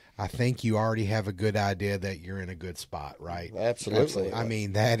 I think you already have a good idea that you're in a good spot, right? Absolutely. I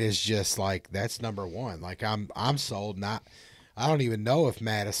mean, that is just that's number one. Like I'm sold. I don't even know if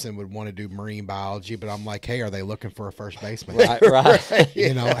Madison would want to do marine biology, but I'm like, hey, are they looking for a first baseman? Right.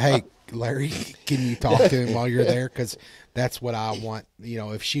 Hey, Larry, can you talk to him while you're there? Because that's what I want.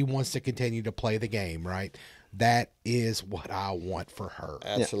 If she wants to continue to play the game, right? That is what I want for her.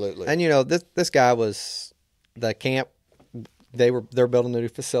 Absolutely. Yeah. And this guy was the camp. They're building a new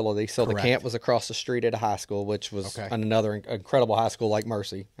facility, so Correct. The camp was across the street at a high school, which was another incredible high school like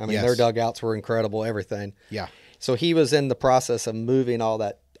Mercy. I mean, Their dugouts were incredible, everything. Yeah. So he was in the process of moving all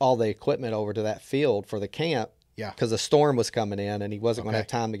the equipment over to that field for the camp. Yeah. Because the storm was coming in and he wasn't going to have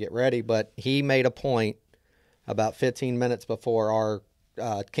time to get ready. But he made a point about 15 minutes before our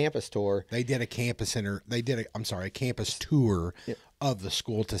campus tour. They did a campus a campus tour of the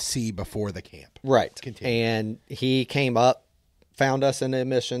school to see before the camp. Right. Continue. And he came up, found us in the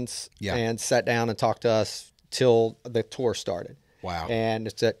admissions, and sat down and talked to us till the tour started. Wow.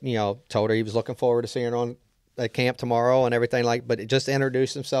 And told her he was looking forward to seeing her on at camp tomorrow and everything but it just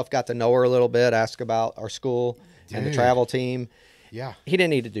introduced himself, got to know her a little bit, asked about our school and the travel team. Yeah. He didn't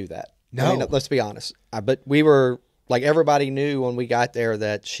need to do that. No. I mean, let's be honest. But we were like, everybody knew when we got there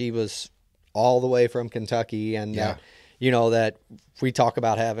that she was all the way from Kentucky and that Ruby talked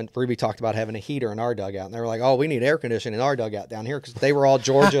about having a heater in our dugout, and they were like, "Oh, we need air conditioning in our dugout down here," because they were all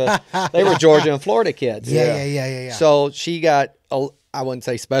Georgia, they were Georgia and Florida kids. Yeah. So she got, I wouldn't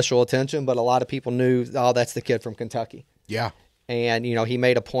say special attention, but a lot of people knew, oh, that's the kid from Kentucky. Yeah. And he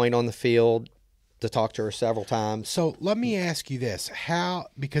made a point on the field to talk to her several times. So let me ask you this: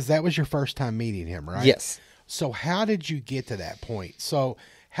 because that was your first time meeting him, right? Yes. So how did you get to that point? So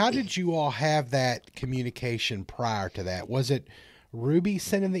how did you all have that communication prior to that? Was it Ruby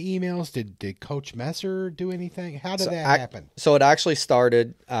sending the emails? Did Coach Messer do anything? How did that happen? So it actually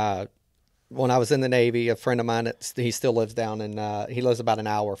started when I was in the Navy. A friend of mine, he still lives down he lives about an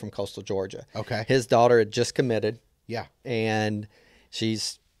hour from coastal Georgia. Okay. His daughter had just committed. Yeah. And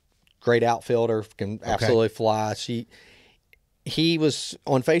she's great outfielder, can absolutely fly. He was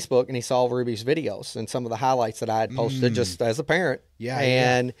on Facebook and he saw Ruby's videos and some of the highlights that I had posted just as a parent. Yeah.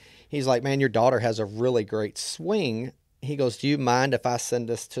 And he's like, man, your daughter has a really great swing. He goes, do you mind if I send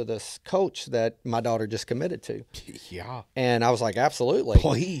this to this coach that my daughter just committed to? Yeah. And I was like, absolutely.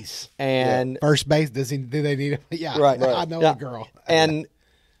 Please. And first base, do they need it? Yeah. Right. I know a girl. And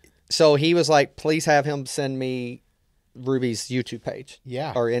so he was like, please have him send me Ruby's YouTube page.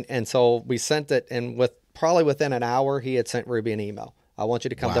 Yeah. And so we sent it, and probably within an hour, he had sent Ruby an email. I want you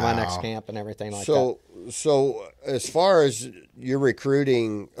to come to my next camp and everything like that. So as far as your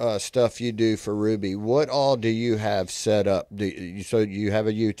recruiting stuff you do for Ruby, what all do you have set up? So you have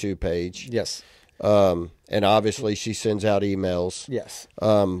a YouTube page. Yes. And obviously she sends out emails. Yes.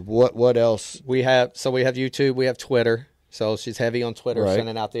 What else? We have YouTube. We have Twitter. So she's heavy on Twitter,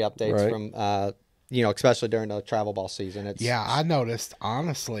 sending out the updates from, especially during the travel ball season. I noticed,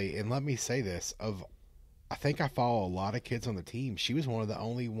 honestly, and let me say this, I think I follow a lot of kids on the team. She was one of the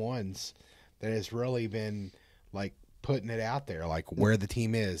only ones that has really been like putting it out there, like where the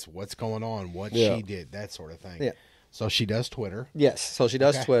team is, what's going on, what Yeah. she did, that sort of thing. Yeah. So she does Twitter. Yes, so she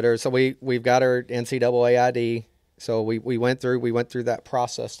does Okay. Twitter. So we've got her NCAA ID. So we went through that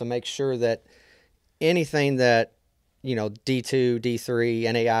process to make sure that anything that, you know, D2, D3,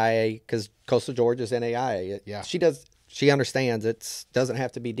 NAIA, because Coastal Georgia's NAIA. Yeah. She understands it doesn't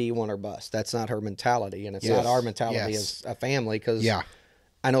have to be D1 or bust. That's not her mentality, and it's Yes. not our mentality Yes. as a family, because Yeah,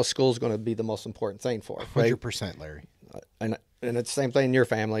 I know school's going to be the most important thing for her. Right? 100%, Larry. And it's the same thing in your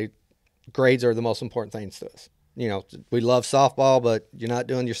family. Grades are the most important things to us. You know, we love softball, but you're not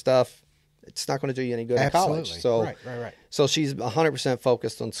doing your stuff, it's not going to do you any good in Absolutely. college. So, Right. so she's 100%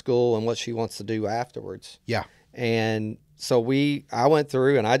 focused on school and what she wants to do afterwards. Yeah. And so I went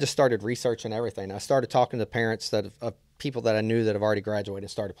through and I just started researching everything. I started talking to parents of people that I knew that have already graduated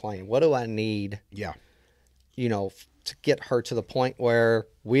and started playing. What do I need, Yeah. you know, to get her to the point where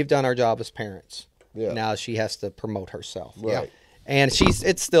we've done our job as parents? Yeah. Now she has to promote herself. Right. And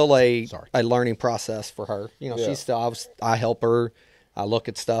it's still a Sorry. learning process for her. You know, Yeah. she's still, I help her. I look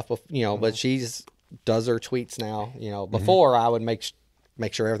at stuff, you know, but does her tweets now. You know, before I would make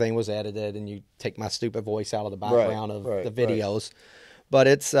sure everything was edited and you take my stupid voice out of the background of the videos. But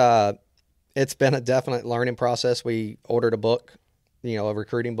it's been a definite learning process. We ordered a book, you know, a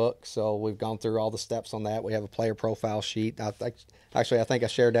recruiting book. So we've gone through all the steps on that. We have a player profile sheet. I think I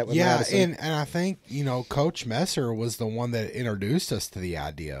shared that with Madison. And I think, you know, Coach Messer was the one that introduced us to the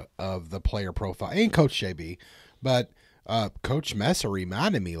idea of the player profile, and Coach JB. But Coach Messer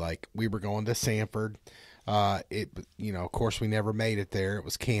reminded me, like, we were going to Sanford. You know, of course, we never made it there. It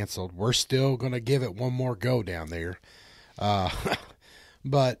was canceled. We're still going to give it one more go down there.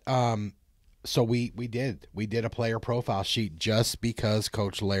 But so we did a player profile sheet just because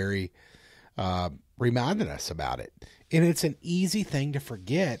Coach Larry reminded us about it. And it's an easy thing to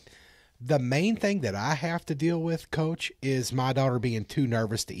forget. The main thing that I have to deal with, Coach, is my daughter being too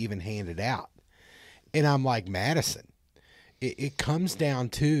nervous to even hand it out. And I'm like, Madison, it comes down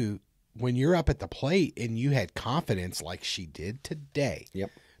to when you're up at the plate and you had confidence like she did today. Yep.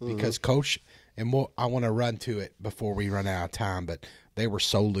 Because Coach, and I want to run to it before we run out of time, but they were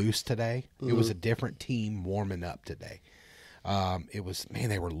so loose today. It was a different team warming up today. It was, man,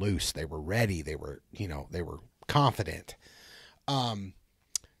 they were loose. They were ready. They were, you know, they were confident.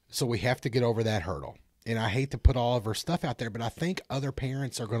 So we have to get over that hurdle. And I hate to put all of her stuff out there, but I think other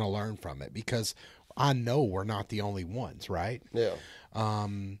parents are going to learn from it because I know we're not the only ones, right? Yeah.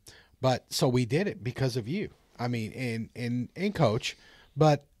 But so we did it because of you. I mean, and Coach,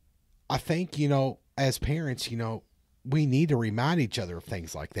 but I think, you know, as parents, you know, we need to remind each other of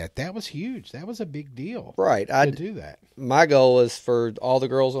things like that. That was huge. That was a big deal. Right. To do that. My goal is for all the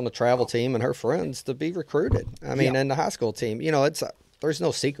girls on the travel team and her friends to be recruited. I mean, and the high school team, you know, there's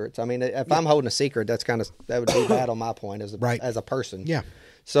no secrets. I mean, if I'm holding a secret, that would be bad on my point as a person. Yeah.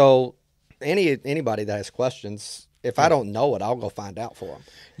 So anybody that has questions, if I don't know it, I'll go find out for them.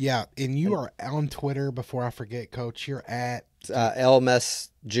 Yeah. And you are on Twitter, before I forget, Coach, you're at LMS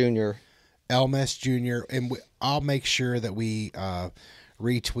Junior. LMS Junior. And I'll make sure that we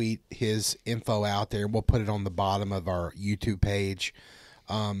retweet his info out there. We'll put it on the bottom of our YouTube page.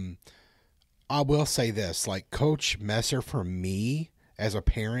 I will say this, like, Coach Messer, for me as a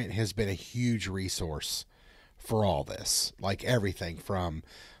parent, has been a huge resource for all this. Like, everything from,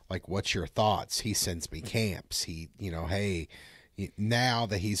 like, what's your thoughts? He sends me camps. He, you know, hey, now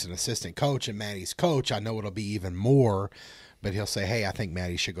that he's an assistant coach and Maddie's coach, I know it'll be even more, but he'll say, hey, I think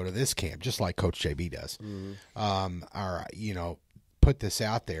Maddie should go to this camp, just like Coach JB does. Or, you know, put this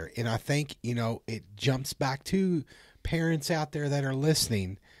out there. And I think, you know, it jumps back to parents out there that are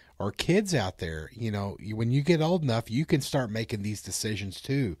listening, or kids out there. You know, when you get old enough, you can start making these decisions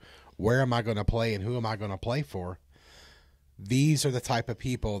too. Where am I going to play and who am I going to play for? These are the type of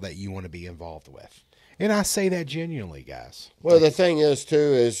people that you want to be involved with. And I say that genuinely, guys. Well, the thing is, too,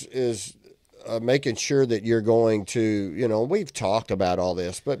 is making sure that you're going to, you know, we've talked about all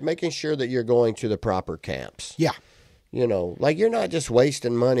this, but making sure that you're going to the proper camps. Yeah. You know, like, you're not just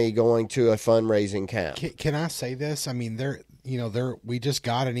wasting money going to a fundraising camp. Can I say this? I mean, we just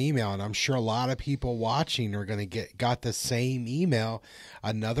got an email, and I'm sure a lot of people watching are going to got the same email,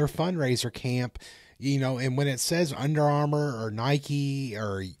 another fundraiser camp, you know, and when it says Under Armour or Nike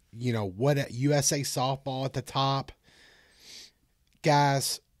or, you know, what, USA Softball at the top,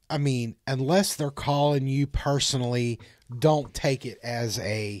 guys, I mean, unless they're calling you personally, don't take it as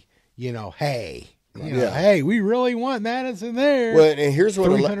a, you know, hey, hey, we really want Madison there. Well, and here's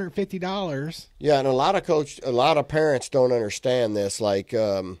what $350. Yeah, and a lot of parents don't understand this. Like,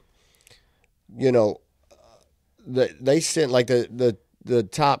 you know, they send, like, the the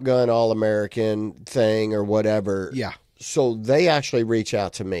Top Gun All-American thing or whatever. Yeah. So they actually reach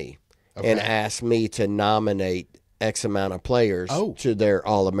out to me and Okay. ask me to nominate X amount of players Oh. to their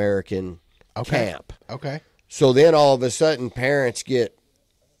All-American Okay. camp. Okay. So then all of a sudden parents get,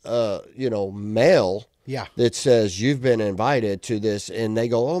 mail Yeah. that says you've been invited to this, and they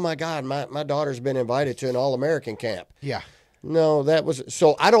go, oh my God, my daughter's been invited to an All-American camp. Yeah. No,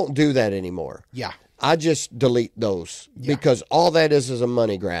 so I don't do that anymore. Yeah. I just delete those Yeah. because all that is a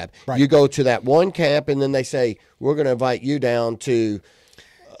money grab. Right. You go to that one camp, and then they say, we're going to invite you down to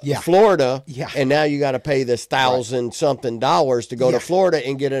Yeah. Florida, Yeah. and now you got to pay this $1,000-something to go Yeah. to Florida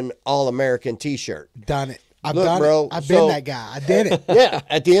and get an All-American T-shirt. Done it. I've Look, done bro, it. I've so- been that guy. I did it. Yeah,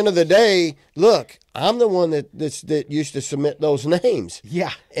 at the end of the day, look, I'm the one that used to submit those names.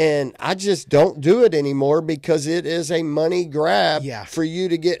 Yeah. And I just don't do it anymore because it is a money grab Yeah. for you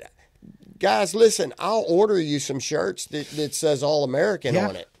to get. Guys, listen, I'll order you some shirts that says All-American Yeah.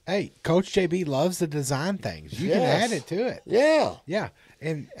 on it. Hey, Coach JB loves to design things. You can Yes. add it to it. Yeah. Yeah.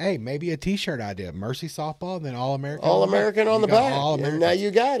 And hey, maybe a T-shirt idea: Mercy softball, and then All-American. All-American on the back. All And American. now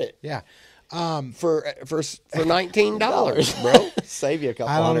you got it. Yeah. For $19, bro. Save you a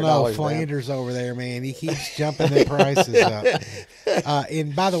couple I don't know. $100, man. Flanders over there, man. He keeps jumping the prices up.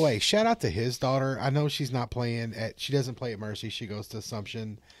 And by the way, shout out to his daughter. I know she's not playing she doesn't play at Mercy. She goes to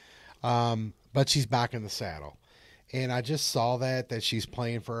Assumption. But she's back in the saddle. And I just saw that she's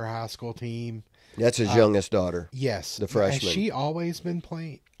playing for her high school team. That's his youngest daughter. Yes. The freshman. Has she always been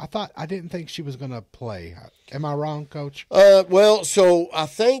playing? I didn't think she was going to play. Am I wrong, Coach? Well, so I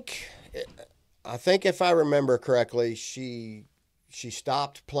think if I remember correctly, she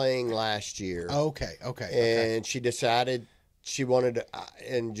stopped playing last year. Okay. Okay. And she decided she wanted to,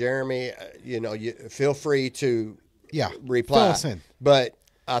 and Jeremy, you feel free to reply. Fill us in. But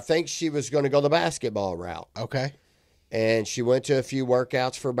I think she was going to go the basketball route. Okay. And she went to a few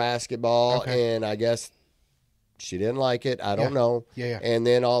workouts for basketball, Okay. and I guess she didn't like it. I don't know. Yeah. And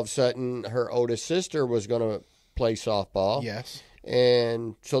then all of a sudden, her oldest sister was going to play softball. Yes.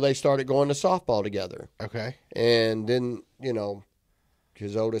 And so they started going to softball together. Okay. And then,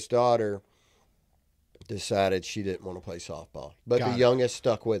 his oldest daughter decided she didn't want to play softball. But Got the it. youngest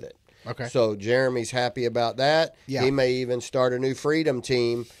stuck with it. Okay. So Jeremy's happy about that. Yeah. He may even start a new freedom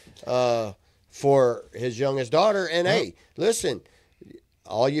team for his youngest daughter. And, hey, listen,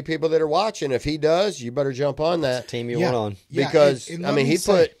 all you people that are watching, if he does, you better jump on that. Team you Yeah. went on. Yeah, Because, and I let mean, me he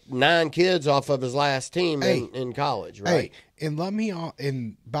say- put 9 kids off of his last team Hey. in college, right? Hey, and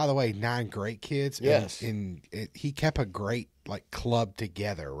and by the way, 9 great kids. Yes. And he kept a great club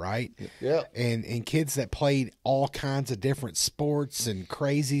together, right? Yeah. And kids that played all kinds of different sports and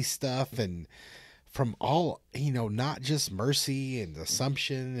crazy stuff, and from all not just Mercy and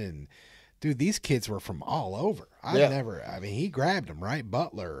Assumption, and dude, these kids were from all over. He grabbed them, right?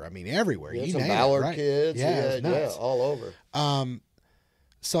 Butler, everywhere. Yeah, You some name it, Ballard right? kids. Yeah, it was nuts. all over.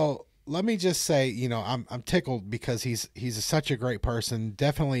 So let me just say, I'm tickled because he's such a great person.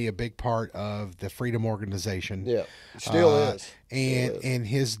 Definitely a big part of the Freedom Organization. Yeah, still is. And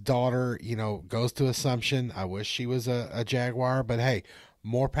his daughter, goes to Assumption. I wish she was a Jaguar, but hey,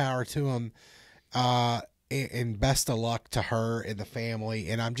 more power to him. And best of luck to her and the family.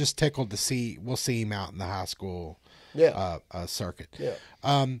 And I'm just tickled to see we'll see him out in the high school circuit.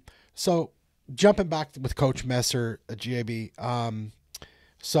 Yeah. So jumping back with Coach Messer, JB.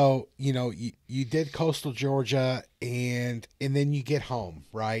 So you did Coastal Georgia, and then you get home,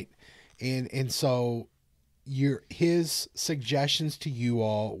 right? And so his suggestions to you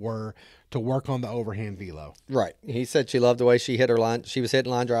all were to work on the overhand velo. Right. He said she loved the way she hit her line. She was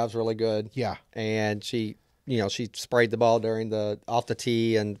hitting line drives really good. Yeah. And she sprayed the ball during off the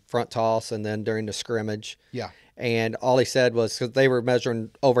tee and front toss, and then during the scrimmage. Yeah. And all he said was, because they were measuring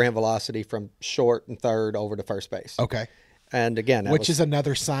overhand velocity from short and third over to first base. Okay. And again, Which is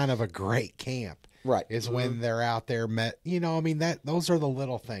another sign of a great camp. right. Is when they're out there those are the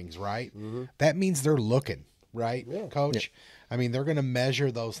little things, right? Mm-hmm. That means they're looking, right, Yeah. Coach? Yeah. They're going to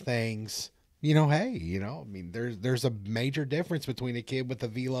measure those things. There's a major difference between a kid with a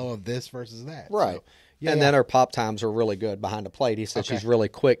velo of this versus that. Right. So, Then her pop times are really good behind the plate. He said Okay. she's really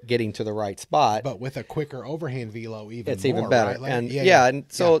quick getting to the right spot. But with a quicker overhand velo, It's more, even better. right? And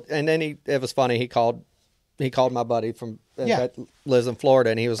and then it was funny. He called my buddy from that lives in Florida,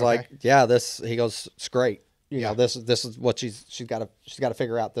 and he was like, "Yeah, he goes, it's great. This is what she's got to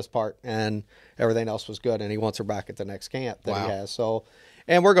figure out this part, and everything else was good, and he wants her back at the next camp that he has. So,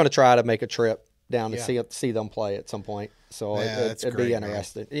 and we're going to try to make a trip down to see them play at some point. So it'd great, be man.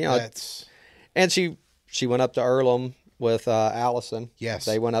 interesting. And she went up to Earlham with Allison. Yes.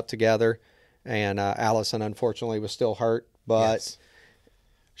 They went up together, and Allison unfortunately was still hurt, but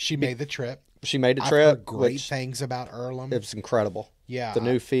She made the trip. She made the I've trip. heard great things about Earlham. It was incredible. Yeah, the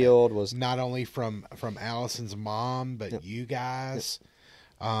new field was not only from Allison's mom, but you guys.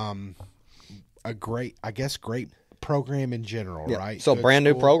 A great program in general, right? So Good brand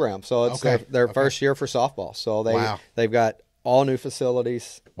new school. program. So it's their first year for softball. So they've got all new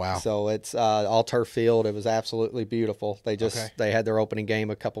facilities. Wow. So it's all turf field. It was absolutely beautiful. They had their opening game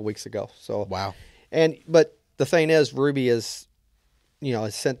a couple weeks ago. So wow. But the thing is, Ruby has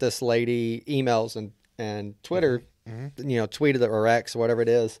sent this lady emails and Twitter, tweeted or X, whatever it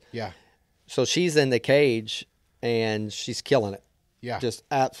is. Yeah. So she's in the cage and she's killing it. Yeah. Just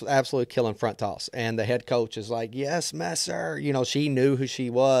absolutely killing front toss. And the head coach is like, yes, Messer. She knew who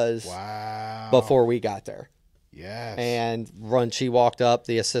she was before we got there. Yes. And when she walked up,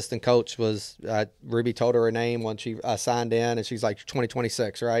 the assistant coach was, Ruby told her name when she signed in, and she's like,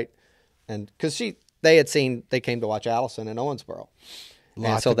 2026, right? And because they came to watch Allison in Owensboro.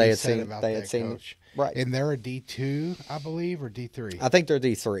 And so they had seen, coach. Right. And they're a D2, I believe, or D3? I think they're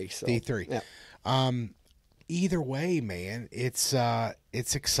D3. So. D3. Yeah. Either way, man, it's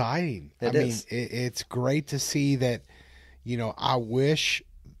exciting. It is. It's great to see that. I wish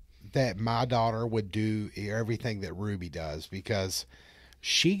that my daughter would do everything that Ruby does, because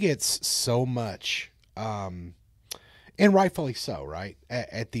she gets so much, and rightfully so, right?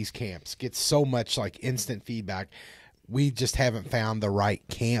 At these camps, gets so much like instant feedback. We just haven't found the right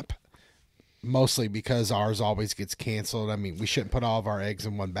camp, mostly because ours always gets canceled. I mean, we shouldn't put all of our eggs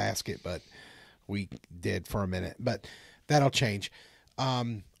in one basket, but we did for a minute, but that'll change.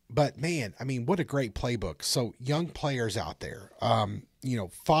 But man, what a great playbook. So young players out there,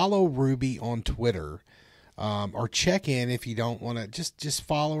 follow Ruby on Twitter, or check in if you don't want to, just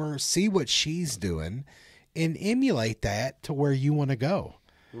follow her, see what she's doing and emulate that to where you want to go.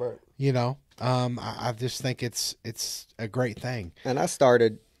 Right. I just think it's a great thing. And I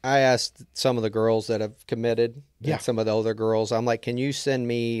asked some of the girls that have committed, and some of the older girls, I'm like, can you send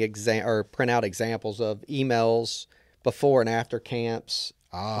me or print out examples of emails before and after camps,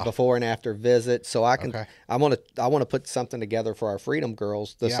 before and after visits, so I can. Okay. I want to put something together for our Freedom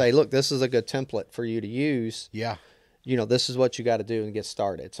girls to say, look, this is a good template for you to use. Yeah. This is what you got to do and get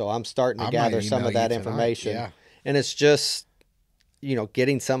started. So I'm starting to gather some of that information, and it's just.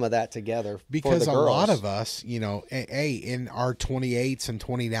 Getting some of that together because for the girls. A lot of us, in our 28s and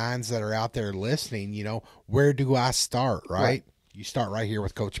 29s that are out there listening, where do I start? Right. You start right here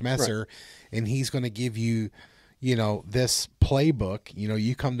with Coach Messer, and he's going to give you, this playbook.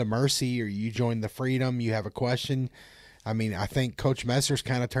 You come to Mercy or you join the Freedom. You have a question. I think Coach Messer's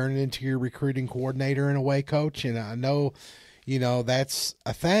kind of turning into your recruiting coordinator in a way, Coach. And I know, that's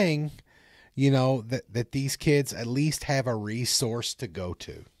a thing. That these kids at least have a resource to go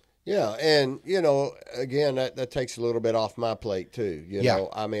to. Yeah, and, again, that takes a little bit off my plate too.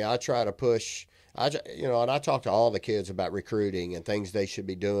 I try to push, and I talk to all the kids about recruiting and things they should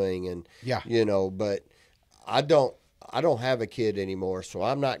be doing, and, but I don't have a kid anymore, so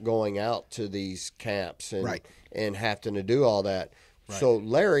I'm not going out to these camps and having to do all that. Right. So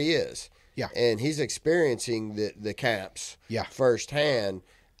Larry is. Yeah. And he's experiencing the camps firsthand.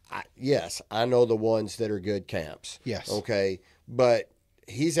 Yes, I know the ones that are good camps. Yes. Okay. But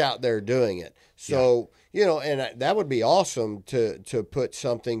he's out there doing it. So, and that would be awesome to put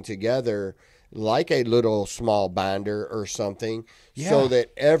something together like a little small binder or something so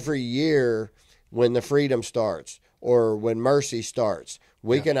that every year when the Freedom starts or when Mercy starts,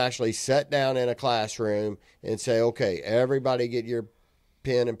 we can actually sit down in a classroom and say, okay, everybody get your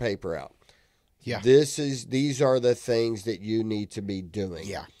pen and paper out. Yeah. These are the things that you need to be doing.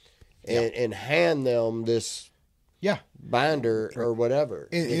 Yeah. And hand them this binder or whatever.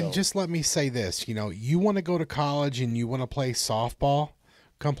 And just let me say this, you want to go to college and you want to play softball,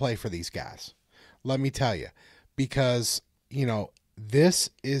 come play for these guys. Let me tell you, because, this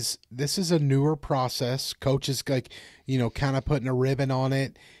is a newer process. Coach is like, kind of putting a ribbon on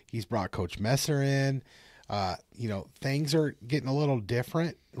it. He's brought Coach Messer in. Things are getting a little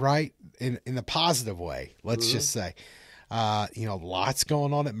different, right? In the positive way, let's just say. Lots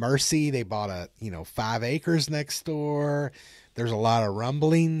going on at Mercy. They bought 5 acres next door. There's a lot of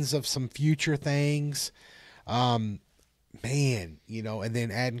rumblings of some future things. And then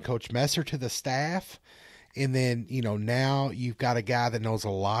adding Coach Messer to the staff. And then, now you've got a guy that knows a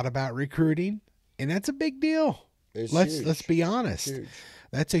lot about recruiting, and that's a big deal. Let's be honest. Huge.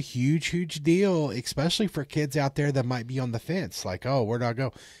 That's a huge, huge deal, especially for kids out there that might be on the fence. Like, oh, where do I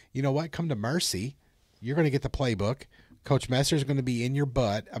go? You know what? Come to Mercy. You're going to get the playbook. Coach Messer is going to be in your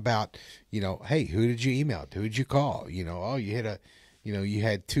butt about, hey, who did you email? Who did you call? Oh, you hit you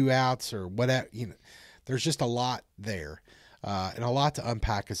had 2 outs or whatever. There's just a lot there. and a lot to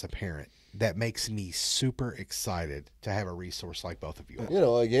unpack as a parent. That makes me super excited to have a resource like both of you. You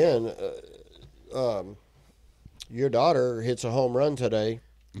know, again, your daughter hits a home run today.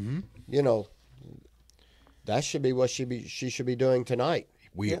 Mm-hmm. You know, that should be what she should be doing tonight.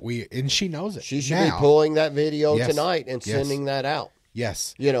 And she knows it. She should now. be pulling that video Yes. tonight and Yes. sending that out.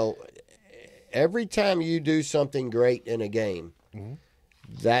 Yes. You know, every time you do something great in a game,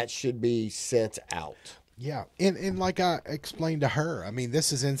 that should be sent out. Yeah, and like I explained to her, I mean,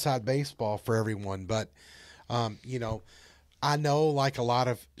 this is inside baseball for everyone, but, you know, I know like a lot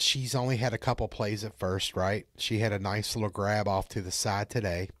of, she's only had a couple plays at first, right? She had a nice little grab off to the side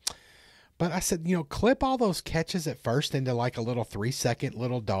today. But I said, you know, clip all those catches at first into like a little 3-second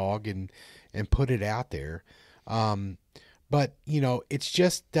little dog and put it out there. But, you know, it's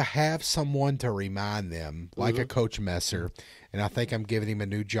just to have someone to remind them, like a Coach Messer, and I think I'm giving him a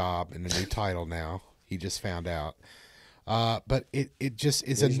new job and a new title now. He just found out. But it just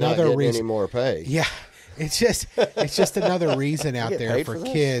is He's another not getting reason. any more pay. Yeah. It's just another reason out get there paid for for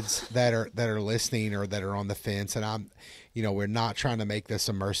this? kids that are listening or that are on the fence. And we're not trying to make this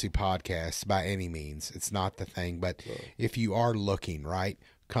a mercy podcast by any means. It's not the thing. But if you are looking, right,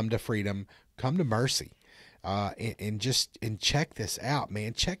 come to Freedom, come to Mercy, and check this out,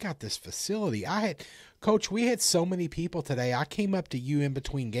 man. Check out this facility. Coach, we had so many people today. I came up to you in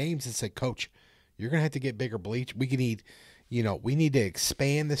between games and said, Coach, you're going to have to get bigger bleach. We need to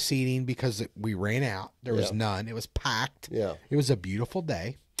expand the seating because we ran out. There was none. It was packed. Yeah. It was a beautiful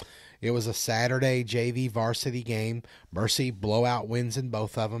day. It was a Saturday JV varsity game. Mercy blowout wins in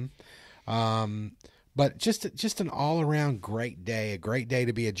both of them. But just an all-around great day, a great day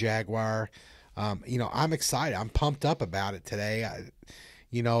to be a Jaguar. I'm excited. I'm pumped up about it today.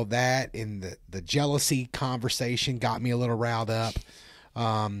 That and the jealousy conversation got me a little riled up.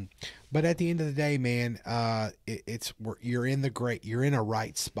 But at the end of the day, man, you're in a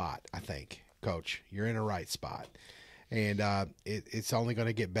right spot. I think, Coach, you're in a right spot, and it's only going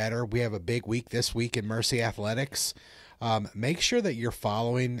to get better. We have a big week this week in Mercy Athletics. Make sure that you're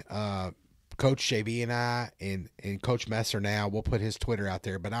following Coach JB and I and Coach Messer. Now we'll put his Twitter out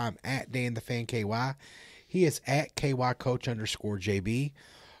there, but I'm at Dan the Fan KY. He is at KY_Coach_JB.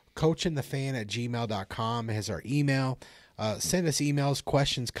 Coachandthefan@gmail.com is our email. Send us emails,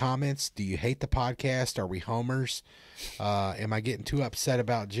 questions, comments. Do you hate the podcast? Are we homers? Am I getting too upset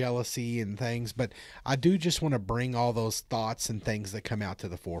about jealousy and things? But I do just want to bring all those thoughts and things that come out to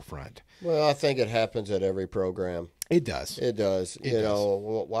the forefront. Well, I think it happens at every program. It does. It does.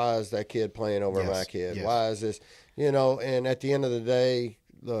 Why is that kid playing over my kid? Yes. Why is this? And at the end of the day,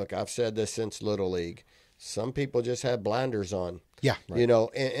 look, I've said this since Little League. Some people just have blinders on. Yeah. Right.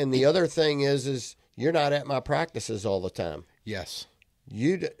 And the other thing is you're not at my practices all the time. Yes.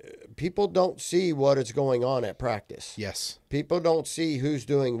 People don't see what is going on at practice. Yes. People don't see who's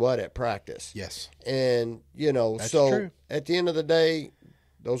doing what at practice. Yes. And That's so true. At the end of the day,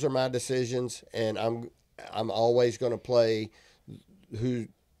 those are my decisions, and I'm always going to play who's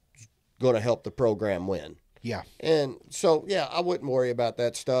going to help the program win. Yeah. And so, I wouldn't worry about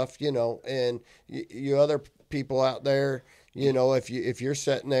that stuff, and you other people out there, if you're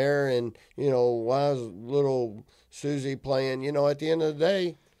sitting there and, why is little Susie playing, at the end of the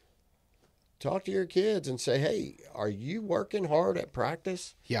day, talk to your kids and say, hey, are you working hard at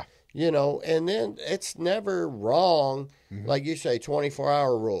practice? Yeah. And then it's never wrong, like you say,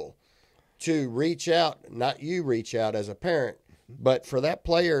 24-hour rule, to reach out, not you reach out as a parent, but for that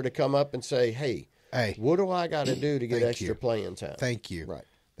player to come up and say, hey, what do I got to do to get extra playing time? Thank you. Right.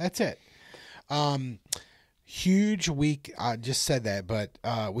 That's it. Huge week. I just said that, but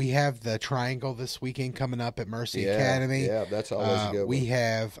we have the Triangle this weekend coming up at Mercy Academy. Yeah, that's always a good one. We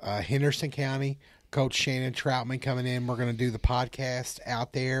have Henderson County, Coach Shannon Troutman coming in. We're going to do the podcast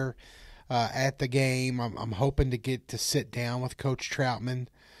out there at the game. I'm hoping to get to sit down with Coach Troutman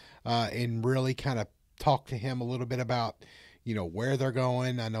and really kind of talk to him a little bit about, where they're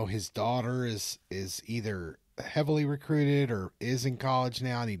going. I know his daughter is either heavily recruited or is in college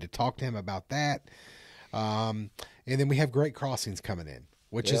now. I need to talk to him about that. And then we have Great Crossings coming in,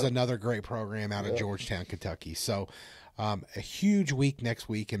 which is another great program out of Georgetown, Kentucky. So a huge week next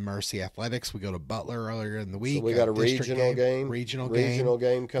week in Mercy Athletics. We go to Butler earlier in the week. So we got a regional game. Regional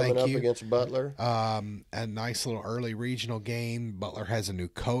game coming up you. against Butler. A nice little early regional game. Butler has a new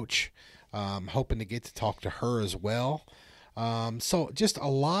coach. Hoping to get to talk to her as well. So just a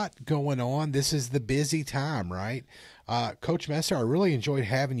lot going on. This is the busy time, right? Coach Messer, I really enjoyed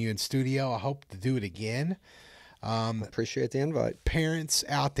having you in studio. I hope to do it again. Appreciate the invite. Parents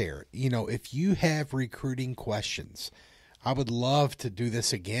out there, if you have recruiting questions, I would love to do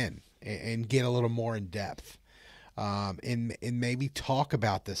this again and get a little more in depth. and maybe talk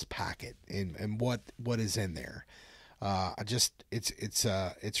about this packet and what is in there.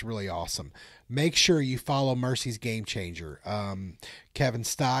 It's really awesome. Make sure you follow Mercy's Game Changer. Kevin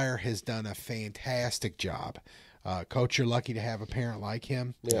Steyer has done a fantastic job. Coach, you're lucky to have a parent like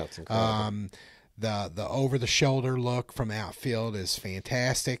him. Yeah, it's incredible. The over the shoulder look from outfield is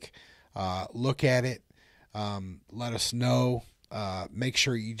fantastic. Look at it. Let us know. Make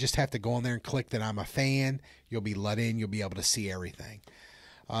sure you just have to go on there and click that I'm a fan. You'll be let in. You'll be able to see everything.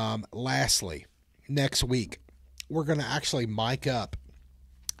 Lastly, next week, we're going to actually mic up.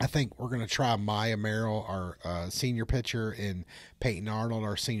 I think we're going to try Maya Merrill, our senior pitcher, and Peyton Arnold,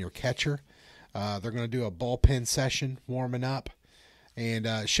 our senior catcher. They're going to do a bullpen session warming up. And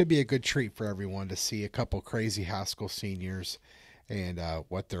it should be a good treat for everyone to see a couple crazy high school seniors and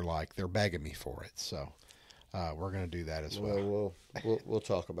what they're like. They're begging me for it. So we're going to do that as well. We'll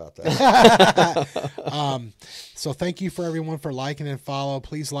talk about that. So thank you for everyone for liking and follow.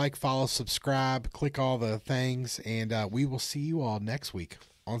 Please like, follow, subscribe, click all the things, and we will see you all next week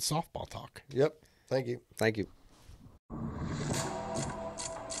on Softball Talk. Yep. Thank you. Thank you.